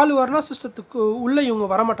 அந்த 4 வர்ணா சிஸ்டத்துக்கு உள்ளே இவங்க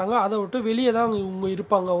வரமாட்டாங்க, அதை விட்டு வெளியே தான் இவங்க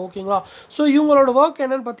இருப்பாங்க ஓகேங்களா. ஸோ இவங்களோட ஒர்க்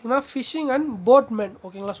என்னென்னு பார்த்தீங்கன்னா ஃபிஷிங் அண்ட் போட்மேன்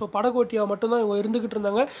ஓகேங்களா. ஸோ படகோட்டியாக மட்டும்தான் இவங்க இருந்துக்கிட்டு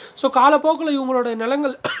இருந்தாங்க. ஸோ காலப்போக்கில் இவங்களோட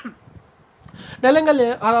நிலங்கள்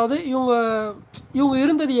அதாவது இவங்க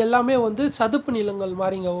இருந்தது எல்லாமே வந்து சதுப்பு நிலங்கள்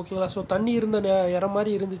மாதிரிங்க ஓகேங்களா. ஸோ தண்ணி இருந்த இடம்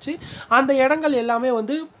மாதிரி இருந்துச்சு. அந்த இடங்கள் எல்லாமே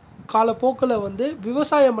வந்து காலப்போக்கில் வந்து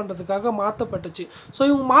விவசாயம் பண்ணுறதுக்காக மாற்றப்பட்டுச்சு. ஸோ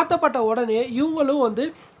இவங்க மாற்றப்பட்ட உடனே இவங்களும் வந்து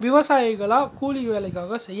விவசாயிகளாக கூலி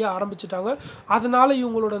வேலைக்காக செய்ய ஆரம்பிச்சிட்டாங்க. அதனால்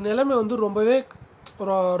இவங்களோட நிலைமை வந்து ரொம்பவே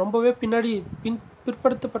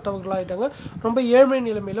பிற்படுத்தப்பட்டவர்களாகிட்டாங்க, ரொம்ப ஏழ்மை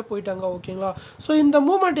நிலைமையில் போயிட்டாங்க ஓகேங்களா. ஸோ இந்த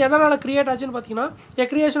மூமெண்ட் எதனால் க்ரியேட் ஆச்சுன்னு பார்த்தீங்கன்னா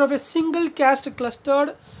creation of a single caste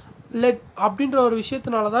clustered let அப்படின்ற ஒரு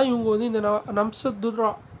விஷயத்தினால தான் இவங்க வந்து இந்த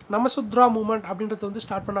நமசுத்ரா மூமெண்ட் அப்படின்றத வந்து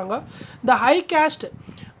ஸ்டார்ட் பண்ணாங்க. இந்த ஹை கேஸ்ட்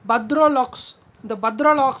பத்ராலாக்ஸ்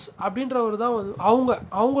அப்படின்றவர் தான் வந்து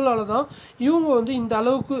அவங்களால தான் இவங்க வந்து இந்த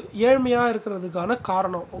அளவுக்கு ஏழ்மையாக இருக்கிறதுக்கான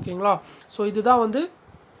காரணம் ஓகேங்களா. ஸோ இதுதான் வந்து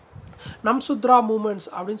நமசுத்ரா மூமெண்ட்ஸ்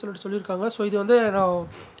அப்படின்னு சொல்லியிருக்காங்க. ஸோ இது வந்து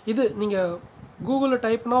நீங்கள் கூகுளில்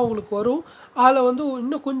டைப்னா உங்களுக்கு வரும். அதில் வந்து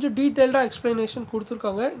இன்னும் கொஞ்சம் டீட்டெயில்டாக எக்ஸ்ப்ளனேஷன்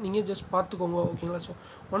கொடுத்துருக்காங்க, நீங்கள் ஜஸ்ட் பார்த்துக்கோங்க ஓகேங்களா. ஸோ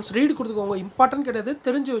ஒன்ஸ் ரீட் கொடுத்துக்கோங்க, இம்பார்ட்டன்ட் கிடையாது,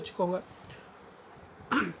 தெரிஞ்சு வச்சுக்கோங்க.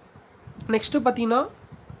 நெக்ஸ்ட்டு பார்த்தீங்கன்னா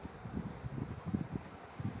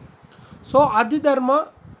ஸோ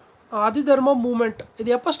அதிதர்மா மூமெண்ட் இது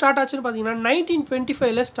எப்போ ஸ்டார்ட் ஆச்சுன்னு பார்த்தீங்கன்னா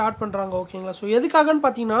 1925 ஸ்டார்ட் பண்ணுறாங்க ஓகேங்களா. ஸோ எதுக்காகன்னு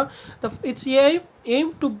பார்த்தீங்கன்னா it's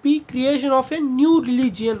aim to be creation of a new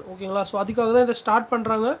religion ஓகேங்களா. ஸோ அதுக்காக தான் இதை ஸ்டார்ட்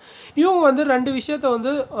பண்ணுறாங்க. இவங்க வந்து 2 விஷயத்தை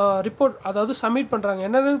வந்து ரிப்போர்ட் அதாவது சப்மிட் பண்ணுறாங்க.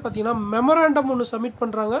 என்னென்னு பார்த்தீங்கன்னா மெமராண்டம் ஒன்று சப்மிட்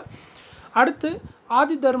பண்ணுறாங்க, அடுத்து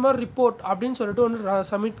ஆதிதர்ம ரிப்போர்ட் அப்படின்னு சொல்லிட்டு ஒன்று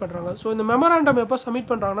சப்மிட் பண்ணுறாங்க. ஸோ இந்த மெமராண்டம் எப்போ சப்மிட்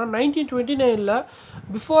பண்ணுறாங்கன்னா 1929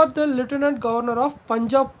 before the lieutenant governor of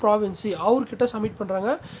Punjab ப்ராவின்சி அவர்கிட்ட சப்மிட்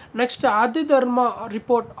பண்ணுறாங்க. நெக்ஸ்ட் ஆதிதர்மா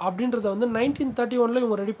ரிப்போர்ட் அப்படின்றத வந்து 1931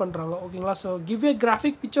 இவங்க ரெடி பண்ணுறாங்க ஓகேங்களா. So give A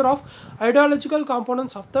graphic picture of ideological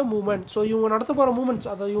components of the moment. So இவங்க நடத்த போகிற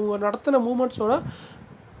மூமெண்ட்ஸ், அதாவது இவங்க நடத்தின மூமெண்ட்ஸோட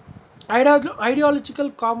ஐடியாலஜிக்கல்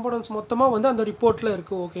காம்போனன்ட்ஸ் மொத்தமாக வந்து அந்த ரிப்போர்ட்டில்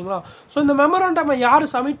இருக்குது ஓகேங்களா. ஸோ இந்த மெமராண்டம் யார்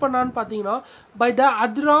சப்மிட் பண்ணான்னு பார்த்தீங்கன்னா பை த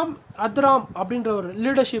அத்ராம் அப்படின்ற ஒரு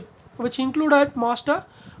leadership which included master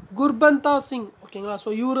குர்பந்தா Singh ஓகேங்களா. ஸோ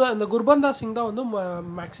அந்த குர்பந்தா சிங் தான் வந்து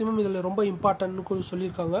மேக்ஸிமம் இதில் ரொம்ப இம்பார்ட்டன்ட்னு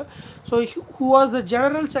சொல்லியிருக்காங்க. So who was the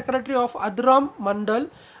general secretary of அத்ராம் Mandal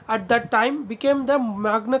at that time became the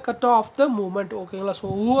Magna Carta of the movement ஓகேங்களா. So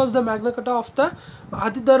who was the Magna Carta of the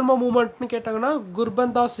அதிதர்ம மூமெண்ட்னு கேட்டாங்கன்னா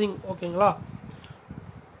குர்பந்தா சிங் ஓகேங்களா.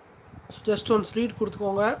 ஸோ ஜஸ்ட் ஒன்ஸ் ரீட்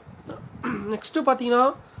கொடுத்துக்கோங்க. நெக்ஸ்ட்டு பார்த்தீங்கன்னா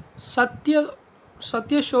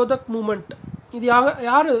Satyashodhak moment. இது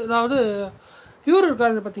யார் அதாவது இவர்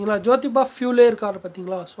இருக்காரு பார்த்தீங்களா, ஜோதிபா ஃபியூலே இருக்கார்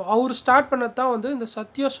பார்த்தீங்களா. ஸோ அவர் ஸ்டார்ட் பண்ணது தான் வந்து இந்த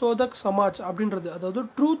சத்யசோதக் சமாஜ் அப்படின்றது, அதாவது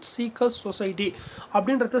ட்ரூத் சீக்கர்ஸ் சொசைட்டி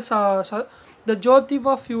அப்படின்றது. இந்த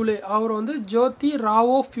ஜோதிபா ஃபியூலே அவர் வந்து ஜோதி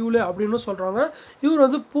ராவோ ஃபியூலே அப்படின்னு சொல்கிறாங்க. இவர்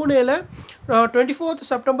வந்து பூனேயில் 24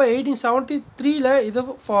 செப்டம்பர்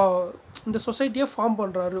 1873 இந்த சொசைட்டியை ஃபார்ம்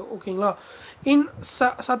பண்ணுறாரு ஓகேங்களா. இன்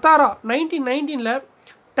Satara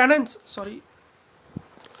 1919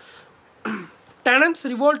 tenants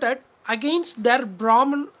revolted against their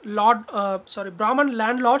Brahman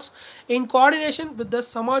landlords in coordination with the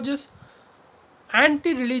Samaj's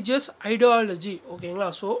anti-religious ideology ஓகேங்களா.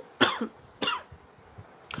 ஸோ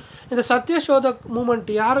இந்த சத்யசோதக் மூமெண்ட்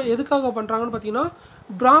எதுக்காக பண்ணுறாங்கன்னு பார்த்தீங்கன்னா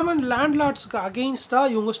பிராமன் லேண்ட்லார்ட்ஸுக்கு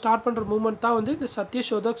அகெயின்ஸ்டாக இவங்க ஸ்டார்ட் பண்ணுற மூமெண்ட் தான் வந்து இந்த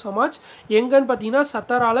சத்யசோதக் சமாஜ். எங்கன்னு பார்த்தீங்கன்னா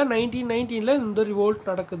சத்தாராவில் 1919 இந்த ரிவோல்ட்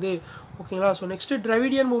நடக்குது ஓகேங்களா. ஸோ நெக்ஸ்ட்டு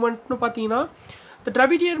டிராவிடியன் மூமெண்ட்னு பார்த்தீங்கன்னா the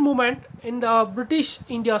Dravidian movement in the British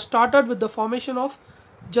India started with the formation of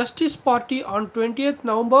Justice Party on 20th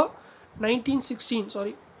November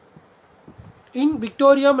 1916 in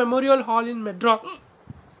Victoria Memorial Hall in Madras.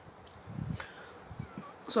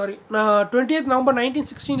 20th November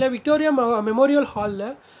 1916 Victoria memorial ஹாலில்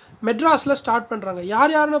மெட்ராஸில் start பண்ணுறாங்க.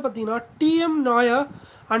 யாருன்னு பார்த்தீங்கன்னா DM Nair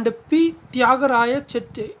and B Thyagaraya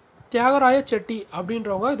Shetty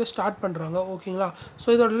அப்படின்றவங்க இதை start பண்ணுறாங்க ஓகேங்களா. So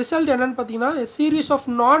இதோட ரிசல்ட் என்னென்னு பார்த்தீங்கன்னா சீரீஸ் ஆஃப்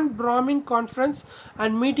நான் Brahmin conference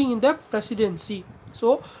and meeting in the presidency. So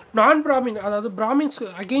நான் பிராமின் அதாவது பிராமின்ஸ்க்கு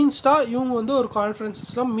அகெயின்ஸ்டாக இவங்க வந்து ஒரு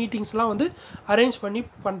கான்ஃபரன்ஸஸ்லாம் மீட்டிங்ஸ்லாம் வந்து அரேஞ்ச் பண்ணி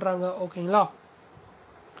பண்ணுறாங்க ஓகேங்களா.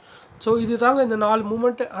 ஸோ இது தாங்க இந்த 4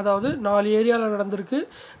 மூமெண்ட், அதாவது 4 ஏரியாவில் நடந்திருக்கு.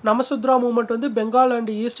 நமசுத்ரா மூமெண்ட் வந்து பெங்கால் அண்ட்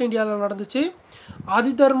ஈஸ்ட் இந்தியாவில் நடந்துச்சு.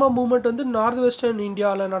 ஆதிதர்மா மூமெண்ட் வந்து நார்த் வெஸ்டர்ன்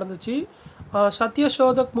இந்தியாவில் நடந்துச்சு.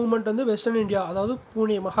 சத்யசோதக் மூமெண்ட் வந்து வெஸ்டர்ன் இந்தியா, அதாவது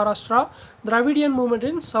Pune Maharashtra. Dravidian moment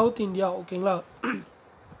in South India ஓகேங்களா.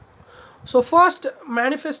 So first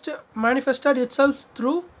manifested it self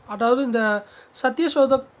through, அதாவது இந்த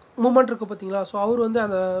சத்யசோதக் மூமெண்ட் இருக்குது பார்த்தீங்களா. ஸோ அவர் வந்து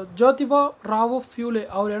அந்த ஜோதிபா ராவோ ஃபியூலே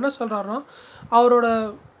அவர் என்ன சொல்கிறாருன்னா, அவரோட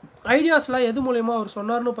ஐடியாஸ்லாம் எது மூலயமா அவர்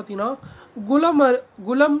சொன்னார்னு பார்த்தீங்கன்னா,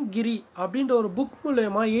 குலம்கிரி அப்படின்ற ஒரு புக்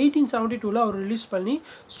மூலயமா 1872 அவர் ரிலீஸ் பண்ணி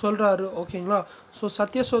சொல்கிறாரு. ஓகேங்களா. ஸோ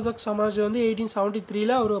சத்யசோதக் சமாஜ் வந்து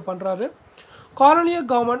 1873 அவர் பண்ணுறாரு. காலனியல்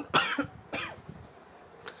கவர்மெண்ட்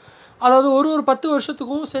அதாவது ஒரு 10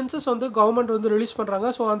 வருஷத்துக்கும் சென்சஸ் வந்து கவர்மெண்ட் வந்து ரிலீஸ் பண்ணுறாங்க.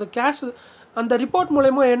 ஸோ அந்த ரிப்போர்ட்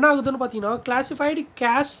மூலயமா என்ன ஆகுதுன்னு பார்த்தீங்கன்னா, classified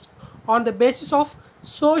caste on the basis of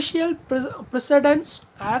social precedence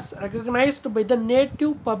as recognised by the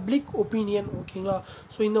native public opinion. ஓகேங்களா.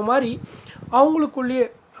 ஸோ இந்த மாதிரி அவங்களுக்குள்ளேயே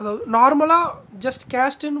அதாவது நார்மலாக ஜஸ்ட்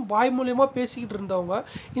கேஸ்ட்டுன்னு வாய் மூலயமா பேசிக்கிட்டு இருந்தவங்க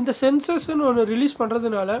இந்த சென்சஸ்ன்னு ஒன்று ரிலீஸ்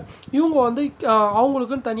பண்ணுறதுனால இவங்க வந்து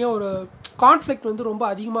அவங்களுக்குன்னு தனியாக ஒரு கான்ஃப்ளிக்ட் வந்து ரொம்ப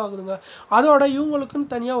அதிகமாகுதுங்க. அதோட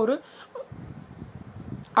இவங்களுக்குன்னு தனியாக ஒரு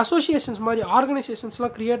அசோசியேஷன்ஸ் மாதிரி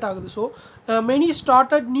ஆர்கனைசேஷன்ஸ்லாம் க்ரியேட் ஆகுது. So many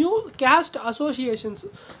started new caste associations.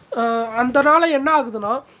 அதனால் என்ன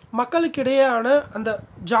ஆகுதுன்னா, மக்களுக்கிடையேயான அந்த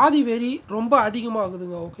ஜாதி வெறி ரொம்ப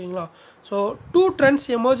அதிகமாகுதுங்க. ஓகேங்களா. So 2 trends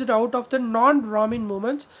emerged out of the non-Brahmin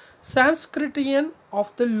movements, Sanskrityan of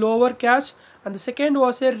the lower caste and the second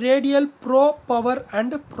was a radical pro-power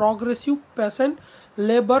and progressive peasant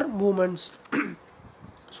labor movements.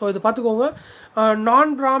 So இது பார்த்துக்கோங்க.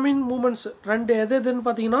 நான் பிராமின் மூமெண்ட்ஸ் 2 எதுன்னு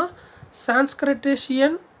பார்த்தீங்கன்னா,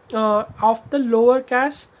 சான்ஸ்கிரிட்டேஷியன் of the lower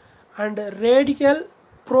caste and radical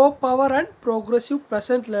bro power and progressive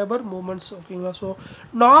Besant labour moments. ஓகேங்களா. So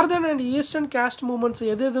northern and eastern caste moments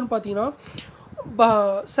எதுன்னு பார்த்தீங்கன்னா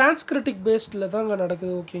சான்ஸ்கிரிட்டிக் பேஸ்டில் தாங்க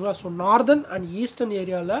நடக்குது. ஓகேங்களா. ஸோ நார்தர்ன் அண்ட் ஈஸ்டர்ன்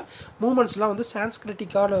ஏரியாவில் மூமெண்ட்ஸ்லாம் வந்து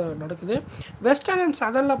சான்ஸ்கிரிட்டிக்காக நடக்குது. வெஸ்டர்ன் அண்ட்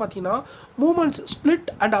சதர்னில் பார்த்தீங்கன்னா moments split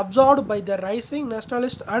and absorbed by the rising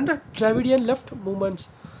nationalist and Dravidian left moments.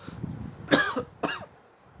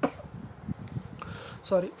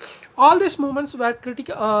 All these movements were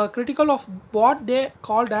critical of what they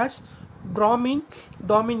called as Brahmin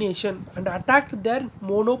domination and attacked their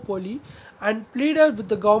monopoly and pleaded with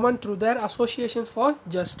the government through their association for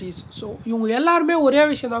justice. So இவங்க எல்லாருமே ஒரே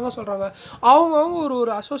விஷயம் தாங்க சொல்கிறாங்க. அவங்கவுங்க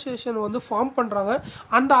ஒரு association வந்து form பண்ணுறாங்க.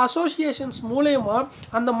 அந்த அசோசியேஷன்ஸ் மூலயமா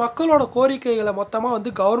அந்த மக்களோட கோரிக்கைகளை மொத்தமாக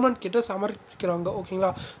வந்து கவர்மெண்ட் கிட்ட சமர்ப்பிக்கிறாங்க.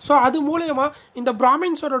 ஓகேங்களா. ஸோ அது மூலயமா இந்த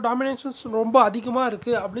பிராமின்ஸோட டாமினேஷன்ஸ் ரொம்ப அதிகமாக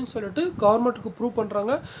இருக்குது அப்படின்னு சொல்லிட்டு கவர்மெண்ட்டுக்கு ப்ரூவ்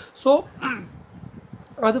பண்ணுறாங்க. ஸோ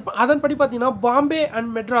அதன்படி பார்த்தீங்கன்னா Bombay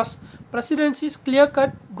and Madras presidency's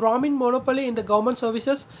clear-cut Brahmin monopoly in the government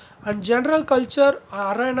services and general culture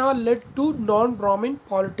arena led to non-Brahmin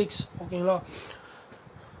politics. ஓகேங்களா.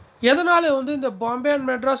 எதனால் வந்து இந்த பாம்பே அண்ட்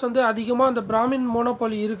மெட்ராஸ் வந்து அதிகமாக இந்த பிராமின்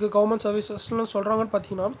மோனோபாலி இருக்குது கவர்மெண்ட் சர்வீசஸ்னு சொல்கிறாங்கன்னு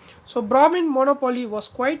பார்த்தீங்கன்னா, so Brahmin monopoly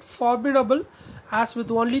was quite formidable as with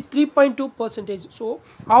only 3.2%. So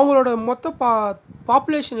அவங்களோட மொத்த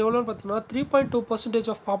பாப்புலேஷன் எவ்வளோன்னு பார்த்தீங்கன்னா 3.2%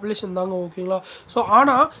 ஆஃப் பாப்புலேஷன் தாங்க. ஓகேங்களா. ஸோ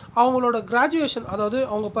ஆனால் அவங்களோட கிராஜுவேஷன் அதாவது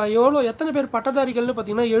அவங்க இப்போ எத்தனை பேர் பட்டதாரிகள்னு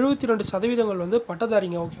பார்த்தீங்கன்னா 72% வந்து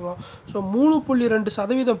பட்டதாரிங்க. ஓகேங்களா. ஸோ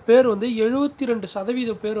 3.2% பேர் வந்து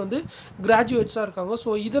 72% பேர் வந்து கிராஜுவேட்ஸாக இருக்காங்க. ஸோ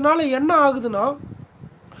இதனால் என்ன ஆகுதுன்னா,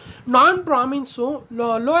 நான் பிராமின்ஸும்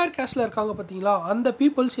லோயர் கேஸ்டில் இருக்காங்க பார்த்தீங்களா, அந்த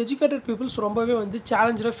பீப்புள்ஸ் எஜுகேட்டட் பீப்புள்ஸ் ரொம்பவே வந்து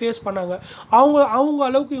சேலஞ்சில் ஃபேஸ் பண்ணாங்க. அவங்க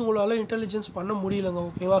அளவுக்கு இவங்களால இன்டெலிஜென்ஸ் பண்ண முடியலங்க.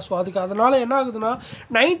 ஓகேங்களா. ஸோ அதனால் என்ன ஆகுதுன்னா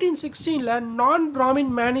 1916 நான்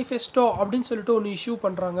பிராமின் மேனிஃபெஸ்டோ அப்படின்னு சொல்லிட்டு ஒன்று இஷ்யூ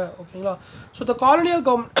பண்ணுறாங்க. ஓகேங்களா. So the colonial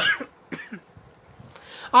government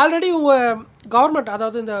already உங்கள் கவர்மெண்ட்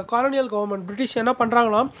அதாவது இந்த காலனியல் கவர்மெண்ட் பிரிட்டிஷ் என்ன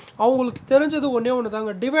பண்ணுறாங்கன்னா, அவங்களுக்கு தெரிஞ்சது ஒன்று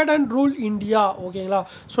தாங்க, டிவைட் அண்ட் ரூல் இந்தியா. ஓகேங்களா.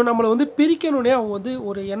 ஸோ நம்மளை வந்து பிரிக்கணுன்னே அவங்க வந்து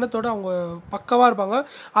ஒரு எண்ணத்தோடு அவங்க பக்கவாக இருப்பாங்க.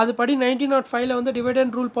 அதுபடி 1905 வந்து டிவைட்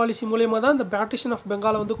அண்ட் ரூல் பாலிசி மூலயமா தான் இந்த பார்ட்டிஷன் ஆஃப்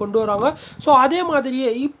பெங்காலை வந்து கொண்டு வராங்க. ஸோ அதே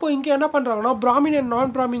மாதிரியே இப்போ இங்கே என்ன பண்ணுறாங்கன்னா, பிராமின் அண்ட்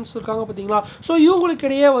நான் பிராமின்ஸ் இருக்காங்க பார்த்தீங்களா, ஸோ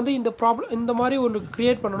இவங்களுக்கிடையே வந்து இந்த மாதிரி ஒன்று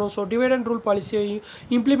க்ரியேட் பண்ணணும். ஸோ டிவைட் அண்ட் ரூல் பாலிசியை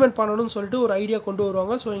இம்ப்ளிமெண்ட் பண்ணணும்னு சொல்லிட்டு ஒரு ஐடியா கொண்டு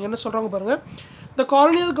வருவாங்க. ஸோ இங்கே என்ன சொல்கிறாங்க பாருங்கள், the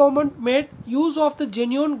colonial government made use of the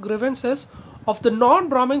genuine grievances of the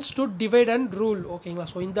non-Brahmins to divide and rule. ஓகேங்களா.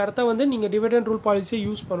 ஸோ இந்த இடத்த வந்து நீங்கள் டிவைட் அண்ட் ரூல் பாலிசியை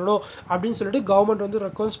யூஸ் பண்ணணும் அப்படின்னு சொல்லிட்டு கவர்மெண்ட் வந்து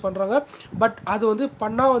ரெக்வஸ்ட் பண்ணுறாங்க. பட் அது வந்து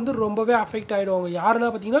பண்ணால் வந்து ரொம்பவே அஃபெக்ட் ஆகிடுவாங்க. யாருன்னா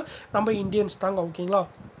பார்த்தீங்கன்னா நம்ம இந்தியன்ஸ் தாங்க. ஓகேங்களா.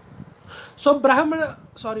 So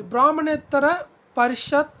பிராமணேத்தர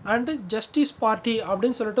Parishad and justice party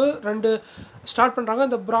அப்படின்னு சொல்லிட்டு 2 ஸ்டார்ட் பண்ணுறாங்க.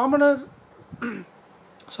 இந்த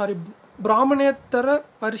பிராமணேத்தர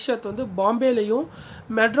பரிஷத் வந்து பாம்பேலையும்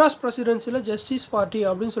மெட்ராஸ் பிரசிடென்சியில் ஜஸ்டிஸ் பார்ட்டி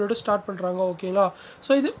அப்படின்னு சொல்லிட்டு ஸ்டார்ட் பண்ணுறாங்க. ஓகேங்களா.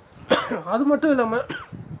 ஸோ இது அது மட்டும் இல்லாமல்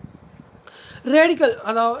radical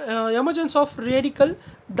emergence of radical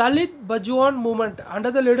Dalit Bajuan movement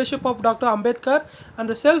under the leadership of Dr. Ambedkar and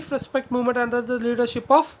the self-respect movement under the leadership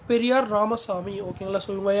of Periyar Ramasamy. ஓகேங்களா.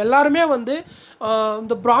 ஸோ இவங்க எல்லாருமே வந்து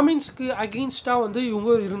இந்த பிராமின்ஸ்க்கு அகெயின்ஸ்டாக வந்து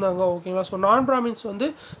இவங்க இருந்தாங்க. ஓகேங்களா. ஸோ நான் பிராமின்ஸ் வந்து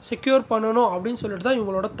செக்யூர் பண்ணணும் அப்படின்னு சொல்லிட்டு தான்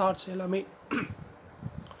இவங்களோட தாட்ஸ் எல்லாமே.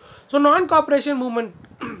 ஸோ நான் கார்ப்பரேஷன் மூவ்மெண்ட்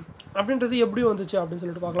அப்படின்றது எப்படி வந்துச்சு அப்படின்னு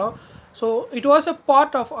சொல்லிட்டு பார்க்கலாம். So it was a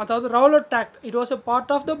part of, அதாவது Rowlatt act, it was a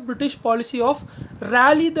part of the British policy of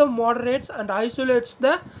rally the moderates and isolates the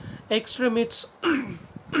எக்ஸ்ட்ரீமிஸ்ட்ஸ்.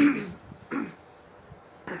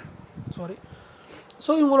 Sorry.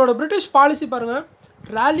 So இவங்களோட பிரிட்டிஷ் பாலிசி பாருங்கள்,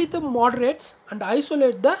 rally the moderates and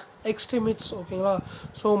isolate த எக்ஸ்ட்ரீமிஸ்ட்ஸ். ஓகேங்களா.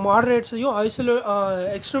 So மாடரேட்ஸையும்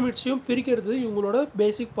எக்ஸ்ட்ரீமிஸ்ட்ஸையும் பிரிக்கிறது இவங்களோட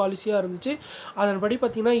பேசிக் பாலிசியாக இருந்துச்சு. அதன்படி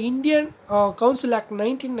பார்த்திங்கன்னா Indian council act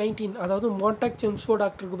 1919, அதாவது மான்டாக் செம்ஸ்ஃபோர்ட்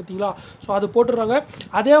ஆக்ட் இருக்குது பார்த்தீங்களா, ஸோ அது போட்டுடுறாங்க.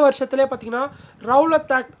 அதே வருஷத்துலேயே பார்த்திங்கன்னா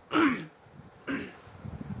ரவுலட்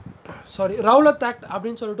ஆக்ட்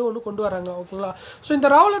அப்படின்னு சொல்லிட்டு ஒன்று கொண்டு வராங்க. ஓகேங்களா. ஸோ இந்த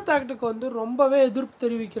ரவுலட் ஆக்டுக்கு வந்து ரொம்பவே எதிர்ப்பு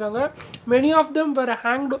தெரிவிக்கிறாங்க. Many of them where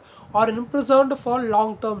hanged R இம்ப்ரிசன்டு for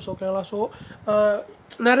long terms. ஓகேங்களா. ஸோ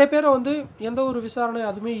நிறைய பேரை வந்து எந்த ஒரு விசாரணை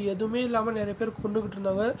எதுவுமே இல்லாமல் நிறைய பேர் கொண்டுக்கிட்டு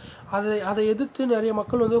இருந்தாங்க. அதை எதிர்த்து நிறைய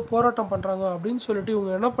மக்கள் வந்து போராட்டம் பண்ணுறாங்க அப்படின்னு சொல்லிட்டு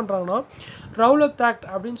இவங்க என்ன பண்ணுறாங்கன்னா ரவுலட் ஆக்ட்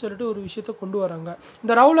அப்படின்னு சொல்லிட்டு ஒரு விஷயத்தை கொண்டு வராங்க.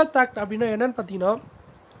 இந்த ரவுலட் ஆக்ட் அப்படின்னா என்னென்னு பார்த்தீங்கன்னா,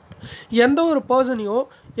 எந்த ஒரு பர்சனையும்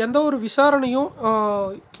எந்த ஒரு விசாரணையும்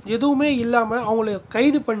எதுவுமே இல்லாமல் அவங்கள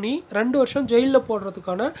கைது பண்ணி 2 வருஷம் ஜெயிலில்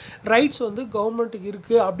போடுறதுக்கான ரைட்ஸ் வந்து கவர்மெண்ட்டுக்கு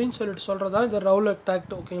இருக்குது அப்படின்னு சொல்கிறது தான் இந்த ரவுலட்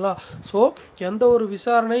ஆக்ட். ஓகேங்களா. ஸோ எந்த ஒரு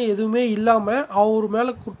விசாரணை எதுவுமே இல்லாமல் அவர்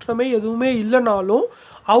மேலே குற்றமே எதுவுமே இல்லைனாலும்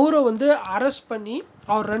அவரை வந்து அரெஸ்ட் பண்ணி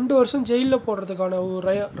அவர் 2 வருஷம் ஜெயிலில் போடுறதுக்கான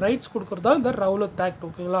ஒரு ரைட்ஸ் கொடுக்குறது தான் இந்த ரவுலட் ஆக்ட்.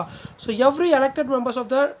 ஓகேங்களா. So every elected members of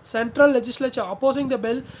the central legislature opposing the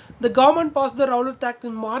bill the government pass the Rowlatt act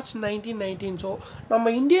in March 1919. So நம்ம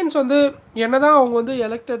இந்தியன்ஸ் வந்து என்னதான் அவங்க வந்து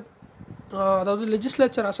எலெக்டட், அதாவது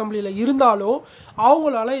லெஜிஸ்லேச்சர் அசம்பிளியில் இருந்தாலும்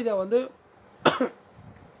அவங்களால இதை வந்து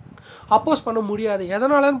அப்போஸ் பண்ண முடியாது.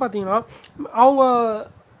 எதனாலன்னு பார்த்தீங்கன்னா,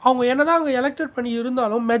 அவங்க என்ன தான் அங்கே எலெக்டட் பண்ணி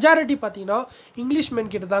இருந்தாலும் மெஜாரிட்டி பார்த்தீங்கன்னா இங்கிலீஷ் மென்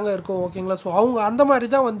கிட்ட தாங்க இருக்கும். ஓகேங்களா. ஸோ அவங்க அந்த மாதிரி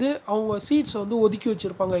தான் வந்து அவங்க சீட்ஸை வந்து ஒதுக்கி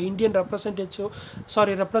வச்சுருப்பாங்க இந்தியன்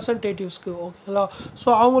ரெப்ரசன்டேட்டிவ்ஸ்க்கு. ஓகேங்களா. ஸோ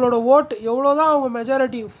அவங்களோட ஓட் எவ்வளோ தான் அவங்க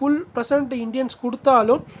மெஜாரிட்டி ஃபுல் % இந்தியன்ஸ்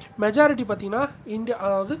கொடுத்தாலும் மெஜாரிட்டி பார்த்திங்கன்னா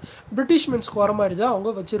அதாவது பிரிட்டிஷ் மென்ஸ்க்கு வர மாதிரி தான்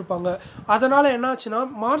அவங்க வச்சுருப்பாங்க. அதனால் என்ன ஆச்சுன்னா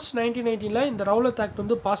மார்ச் 1919 இந்த ரவுலட் ஆக்ட்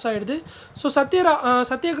வந்து பாஸ் ஆகிடுது. ஸோ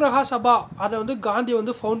சத்யகிரகா சபா அதை வந்து காந்தி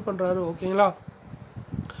வந்து ஃபவுண்ட் பண்ணுறாரு. ஓகேங்களா.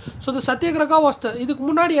 ஸோ இந்த சத்யகிரகா இதுக்கு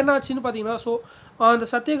முன்னாடி என்ன ஆச்சுன்னு பார்த்தீங்கன்னா, ஸோ இந்த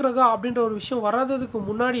சத்யகிரகா அப்படின்ற ஒரு விஷயம் வராததுக்கு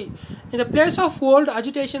முன்னாடி இந்த place of old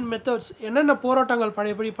agitation methods என்னென்ன போராட்டங்கள்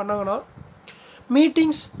பழையபடி பண்ணாங்கன்னா,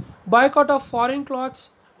 meetings, boycott of foreign clothes,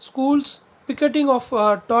 schools, picketing of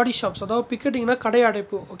daddy shops, அதாவது பிக்கெட்டிங்னா கடை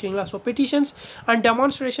அடைப்பு. ஓகேங்களா. So petitions and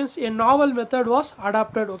demonstrations a novel method was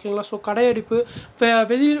adapted. ஓகேங்களா. ஸோ கடையடிப்பு,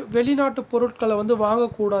 வெளிநாட்டு பொருட்களை வந்து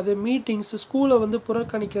வாங்கக்கூடாது, மீட்டிங்ஸ், ஸ்கூலை வந்து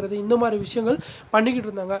புறக்கணிக்கிறது, இந்த மாதிரி விஷயங்கள் பண்ணிக்கிட்டு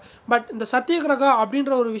இருந்தாங்க. பட் இந்த சத்யகிரகா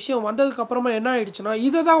அப்படின்ற ஒரு விஷயம் வந்ததுக்கப்புறமா என்ன ஆயிடுச்சுன்னா,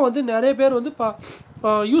 இதை தான் வந்து நிறைய பேர் வந்து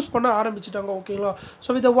யூஸ் பண்ண ஆரம்பிச்சிட்டாங்க. ஓகேங்களா. So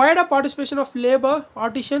with wider participation of labour,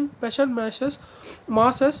 artisan, பெஷன்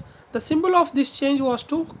masses, the symbol of this change was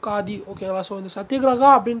to khadi. ஓகேங்களா. ஸோ இந்த சத்யகிரகா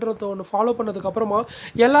அப்படின்றத ஒன்று ஃபாலோ பண்ணதுக்கப்புறமா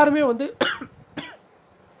எல்லாருமே வந்து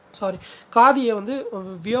காதியை வந்து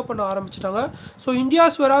வியர் பண்ண ஆரம்பிச்சிட்டாங்க. So India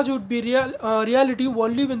Swaraj would be reality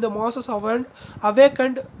only when the masses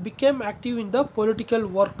awakened became active in the political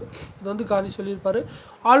work. இது வந்து காந்தி சொல்லியிருப்பார்.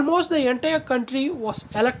 Almost the entire country was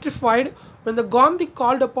electrified when the Gandhi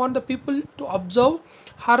called upon the people to observe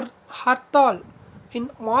Hartal in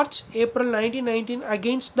March-April 1919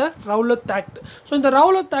 against the Rowlatt Act. So இந்த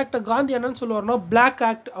Rowlatt ஆக்டை Gandhi என்னன்னு சொல்லுவார்னா black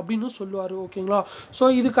act அப்படின்னு சொல்லுவார். ஓகேங்களா. So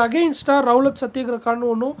இதுக்கு அகெயின்ஸ்டாக Rowlatt சத்யகிரகான்னு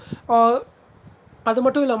ஒன்றும், அது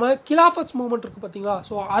மட்டும் இல்லாமல் கிலாஃபட்ஸ் மூவ்மெண்ட் இருக்குது பார்த்தீங்களா,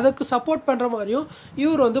 ஸோ அதுக்கு சப்போர்ட் பண்ணுற மாதிரியும்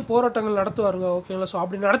இவர் வந்து போராட்டங்கள் நடத்துவாருங்க. ஓகேங்களா. ஸோ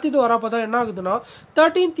அப்படி நடத்திட்டு வரப்போ தான் என்ன ஆகுதுன்னா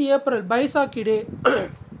 13th ஏப்ரல் பைசாக்கி டே.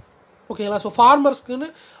 ஓகேங்களா. ஸோ ஃபார்மர்ஸ்க்குன்னு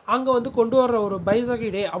அங்கே வந்து கொண்டு வர்ற ஒரு பைசாக்கி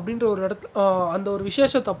டே அப்படின்ற ஒரு அந்த ஒரு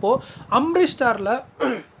விசேஷத்தப்போ அம்ரிஸ்டாரில்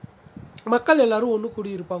மக்கள் எல்லோரும் ஒன்று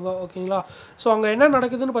கூடியிருப்பாங்க. ஓகேங்களா. ஸோ அங்கே என்ன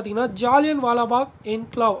நடக்குதுன்னு பார்த்தீங்கன்னா, ஜாலியன் வாலாபாக்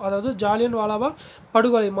என்க்ளாவ், அதாவது ஜாலியன் வாலாபாக்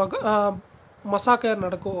படுகொலை மசாக்கர்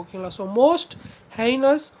நடக்கும். ஓகேங்களா. So most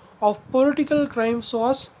highness of political crimes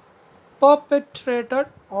was perpetrated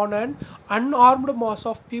on an unarmed mass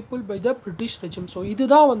of people by the British regime. So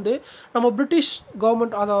இதுதான் வந்து நம்ம பிரிட்டிஷ்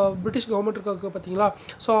கவர்மெண்ட் இருக்க பார்த்தீங்களா.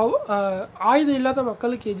 ஸோ ஆயுதம் இல்லாத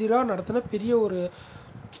மக்களுக்கு எதிராக நடத்தின பெரிய ஒரு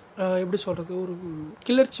எப்படி சொல்கிறது, ஒரு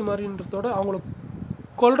கிளர்ச்சி மாதிரின்றதோட அவங்கள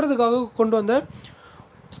கொல்றதுக்காக கொண்டு வந்த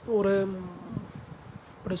ஒரு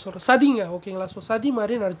அப்படி சொல்கிற சதிங்க. ஓகேங்களா. ஸோ சதி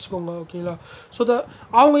மாதிரி நடிச்சுக்கோங்க. ஓகேங்களா. ஸோ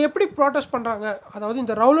அவங்க எப்படி ப்ரோட்டஸ்ட் பண்ணுறாங்க, அதாவது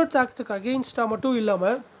இந்த ரவுலட் ஆக்டுக்கு அகெயின்ஸ்டாக மட்டும்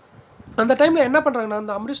இல்லாமல் அந்த டைமில் என்ன பண்ணுறாங்கன்னா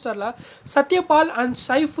அந்த அம்ரிஸ்டரில் சத்யபால் அண்ட்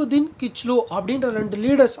சைஃபுதீன் கிச்லு அப்படின்ற 2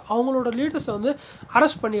 லீடர்ஸ் அவங்களோட லீடர்ஸை வந்து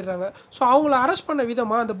அரெஸ்ட் பண்ணிடுறாங்க. ஸோ அவங்கள அரெஸ்ட் பண்ண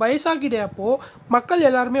விதமாக அந்த பைசாகி டே அப்போது மக்கள்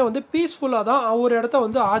எல்லாருமே வந்து பீஸ்ஃபுல்லாக தான் ஒரு இடத்த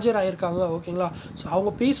வந்து ஆஜராகிருக்காங்க. ஓகேங்களா, ஸோ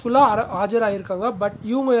அவங்க பீஸ்ஃபுல்லாக ஆஜராகிருக்காங்க. பட்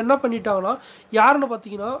இவங்க என்ன பண்ணிட்டாங்கன்னா யாருன்னு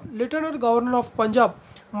பார்த்தீங்கன்னா lieutenant governor of Punjab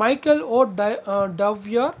Michael O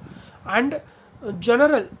டவ்யர் and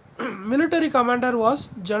general military commander was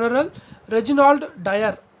general Reginald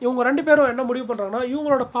tyre. இவங்க 2 பேரும் என்ன முடிவு பண்ணுறாங்கன்னா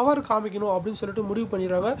இவங்களோட பவர் காமிக்கணும் அப்படின்னு சொல்லிட்டு முடிவு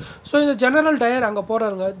பண்ணிடுறாங்க. ஸோ இந்த ஜெனரல் டயர் அங்கே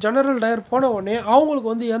போகிறாங்க. ஜெனரல் டயர் போன உடனே அவங்களுக்கு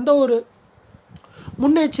வந்து எந்த ஒரு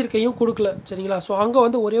முன்னெச்சரிக்கையும் கொடுக்கல. சரிங்களா, ஸோ அங்கே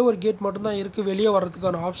வந்து ஒரே ஒரு கேட் மட்டும்தான் இருக்குது வெளியே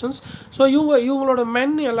வர்றதுக்கான ஆப்ஷன்ஸ். ஸோ இவங்களோட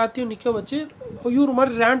மென் எல்லாத்தையும் நிற்க வச்சு இவர்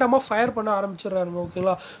மாதிரி ரேண்டமாக ஃபயர் பண்ண ஆரம்பிச்சிடுறாருங்க.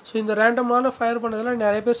 ஓகேங்களா, ஸோ இந்த ரேண்டமான ஃபயர் பண்ணதில்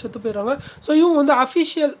நிறைய பேர் செத்து போயிடுறாங்க. ஸோ இவங்க வந்து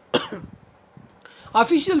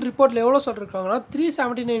அஃபிஷியல் ரிப்போர்ட்டில் எவ்வளோ சொல்லியிருக்காங்கன்னா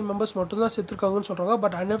 379 மெம்பர்ஸ் மட்டும்தான் செத்துருக்காங்கன்னு சொல்கிறாங்க.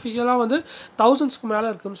 பட் அன்அஃபிஷியலாக வந்து thousandsக்கு மேலே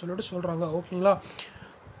இருக்குதுன்னு சொல்லிட்டு சொல்கிறாங்க. ஓகேங்களா,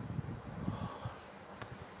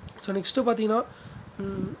 ஸோ நெக்ஸ்ட்டு பார்த்தீங்கன்னா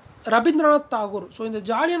ரவீந்திரநாத் தாகூர். ஸோ இந்த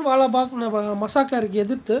ஜாலியன் வாலாபாக் மசாக்கருக்கு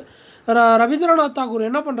எதிர்த்து ரவீந்திரநாத் தாகூர்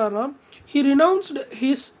என்ன பண்ணுறாருன்னா he ரினவுன்ஸ்டு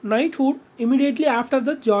his knighthood immediately after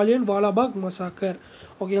the Jallian Walabagh massacre.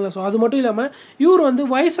 ஓகேங்களா, ஸோ அது மட்டும் இல்லாமல் இவர் வந்து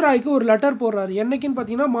வைஸ்ராய்க்கு ஒரு லெட்டர் போடுறாரு. என்னைக்குன்னு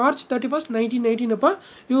பார்த்தீங்கன்னா March 31, 1918 அப்போ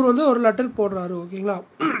இவர் வந்து ஒரு லெட்டர் போடுறாரு. ஓகேங்களா,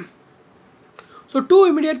 so 2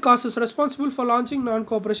 immediate causes responsible for launching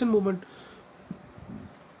non-cooperation movement.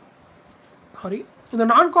 இந்த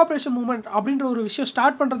நான் கோஆப்ரேஷன் மூவ்மெண்ட் அப்படின்ற ஒரு விஷயம்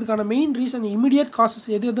ஸ்டார்ட் பண்ணுறதுக்கான மெயின் ரீசன் இமீடியட் காசஸ்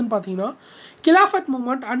எதுன்னு பார்த்தீங்கன்னா கிலாஃபத்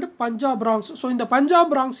movement and Punjab francs. So இந்த பஞ்சாப்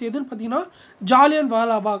பிராங்க்ஸ் எதுன்னு பார்த்தீங்கன்னா ஜாலியன்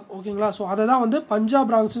வாலாபாக். ஓகேங்களா, ஸோ அதை தான் வந்து பஞ்சாப்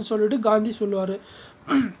பிராங்க்ஸ்னு சொல்லிட்டு காந்தி சொல்லுவார்.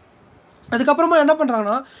 அதுக்கப்புறமா என்ன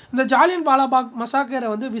பண்ணுறாங்கன்னா இந்த ஜாலியன் வாலாபாக் மசாக்கரை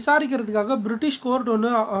வந்து விசாரிக்கிறதுக்காக பிரிட்டிஷ் கோர்ட்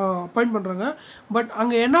ஒன்று அப்பாயிண்ட் பண்ணுறாங்க. பட்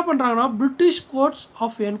அங்கே என்ன பண்ணுறாங்கன்னா British courts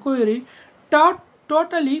of enquiry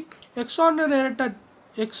totally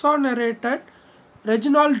exonerated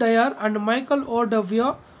Reginald Dyer and Michael O. Devere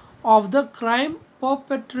of the crime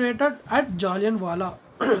perpetrated at Jallianwala.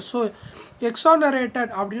 So exonerated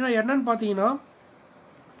அப்படின்னா என்னன்னு பார்த்தீங்கன்னா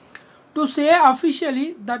to say officially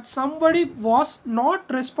that somebody was not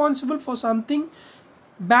responsible for something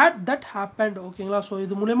bad that happened. ஓகேங்களா, so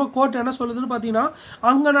இது மூலயமா court என்ன சொல்லுதுன்னு பார்த்தீங்கன்னா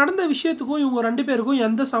அங்கே நடந்த விஷயத்துக்கும் இவங்க 2 பேருக்கும்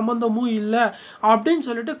எந்த சம்மந்தமும் இல்லை அப்படின்னு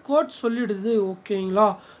சொல்லிட்டு கோர்ட் சொல்லிடுது. ஓகேங்களா,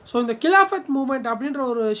 ஸோ இந்த கிலாஃபத் மூவ்மெண்ட் அப்படின்ற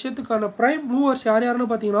ஒரு விஷயத்துக்கான ப்ரைம் மூவர்ஸ் யாருன்னு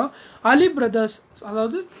பார்த்தீங்கன்னா அலி பிரதர்ஸ்,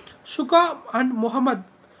 அதாவது ஷுகா அண்ட் முகமது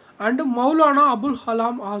அண்டு மௌலானா அபுல்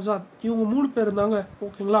கலாம் ஆசாத், இவங்க 3 பேர் இருந்தாங்க.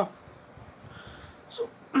 ஓகேங்களா, ஸோ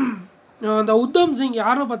இந்த உத்தம் சிங்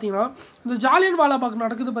யாருன்னு பார்த்தீங்கன்னா இந்த ஜாலியன் வாலாபாக்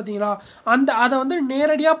நடக்குது பார்த்தீங்களா அதை வந்து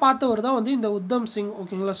நேரடியாக பார்த்தவர் தான் வந்து இந்த உத்தம் சிங்.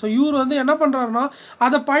 ஓகேங்களா, ஸோ இவர் வந்து என்ன பண்ணுறாருன்னா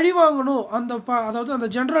அதை பழி வாங்கணும், அதாவது அந்த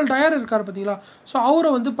ஜென்ரல் டயர் இருக்கார் பார்த்தீங்களா, ஸோ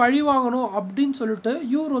அவரை வந்து பழி வாங்கணும் அப்படின்னு சொல்லிட்டு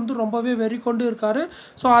இவர் வந்து ரொம்பவே வெறி கொண்டு இருக்கார்.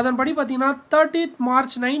 ஸோ அதன்படி பார்த்தீங்கன்னா 30th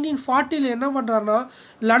March 1940 என்ன பண்ணுறாருன்னா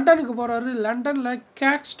லண்டனுக்கு போகிறாரு. லண்டனில்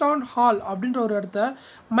கேக்ஸ்டான் ஹால் அப்படின்ற ஒரு இடத்த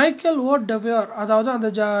மைக்கேல் ஓ டெவியர், அதாவது அந்த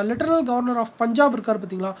லெஃப்டினன்ட் கவர்னர் ஆஃப் பஞ்சாப் இருக்கார்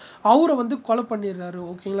பார்த்தீங்களா, அவரை வந்து கொலை பண்ணிடுறாரு.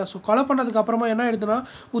 ஓகேங்களா, ஸோ கொலை பண்ணதுக்கு அப்புறமா என்ன ஆயிடுதுன்னா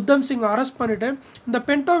உத்தம் சிங் அரெஸ்ட் பண்ணிவிட்டு இந்த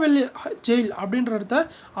பென்டோவெல்லி ஜெயில் அப்படின்ற இடத்த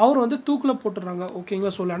அவர் வந்து தூக்கில் போட்டுடுறாங்க.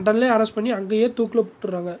 ஓகேங்களா, ஸோ லண்டன்லேயே அரெஸ்ட் பண்ணி அங்கேயே தூக்கில்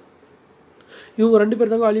போட்டுடுறாங்க. இவங்க 2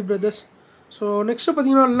 பேர் தாங்க அலி பிரதர்ஸ். ஸோ நெக்ஸ்ட்டு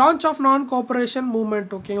பார்த்தீங்கன்னா லான்ச் ஆஃப் நான் கோஆப்ரேஷன்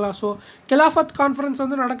மூவ்மெண்ட். ஓகேங்களா, ஸோ கிலாஃபத் கான்ஃபரன்ஸ்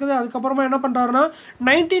வந்து நடக்குது. அதுக்கப்புறமா என்ன பண்ணுறாருன்னா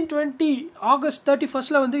 1920 August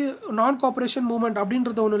 31 வந்து நான் கோஆப்ரேஷன் மூவ்மெண்ட்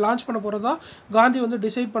அப்படின்றத ஒன்று லான்ச் பண்ண போகிறதா காந்தி வந்து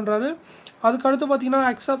டிசைட் பண்ணுறாரு. அதுக்கடுத்து பார்த்தீங்கன்னா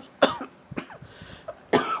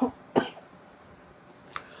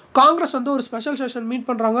காங்கிரஸ் வந்து ஒரு ஸ்பெஷல் செஷன் மீட்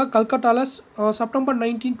பண்ணுறாங்க கல்கட்டாவில் September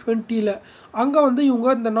 1920. அங்கே வந்து இவங்க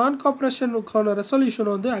இந்த நான் கோஆப்ரேஷனுக்கான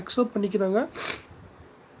ரெசல்யூஷனை வந்து அக்செப்ட் பண்ணிக்கிறாங்க.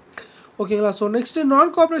 ஓகேங்களா, ஸோ நெக்ஸ்ட்டு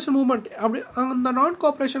நான் கோஆப்ரேஷன் மூவ்மெண்ட். அப்படி அந்த நான்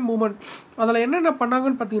கோஆப்ரேஷன் மூவ்மெண்ட் அதில் என்னென்ன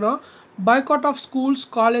பண்ணாங்கன்னு பார்த்தீங்கன்னா boycott of schools,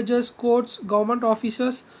 colleges, courts, government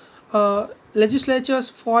officers, legislatures,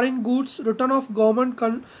 foreign goods, return of government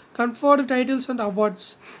conferred titles and awards.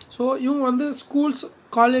 So இவங்க வந்து ஸ்கூல்ஸ்,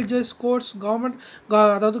 காலேஜஸ், கோர்ட்ஸ்,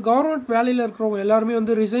 அதாவது கவர்மெண்ட் வேலையில் இருக்கிறவங்க எல்லாருமே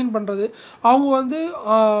வந்து ரிசைன் பண்ணுறது, அவங்க வந்து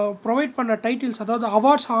ப்ரொவைட் பண்ண டைட்டில்ஸ், அதாவது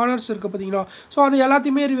அவார்ட்ஸ், ஹானர்ஸ் இருக்குது பார்த்தீங்களா, ஸோ அது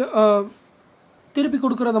எல்லாத்தையுமே திருப்பி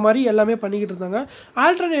கொடுக்குற மாதிரி எல்லாமே பண்ணிக்கிட்டு இருந்தாங்க.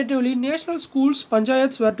 Alternatively national schools,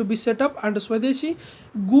 panchayats where to be setup and Swadeshi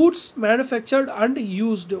goods manufactured and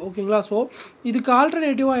used. ஓகேங்களா, ஸோ இதுக்கு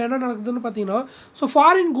ஆல்டர்னேட்டிவாக என்ன நடக்குதுன்னு பார்த்தீங்கன்னா ஸோ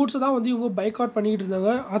ஃபாரின் கூட்ஸை தான் வந்து இவங்க பைக்காட் பண்ணிக்கிட்டு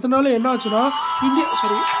இருந்தாங்க. அதனால என்ன ஆச்சுன்னா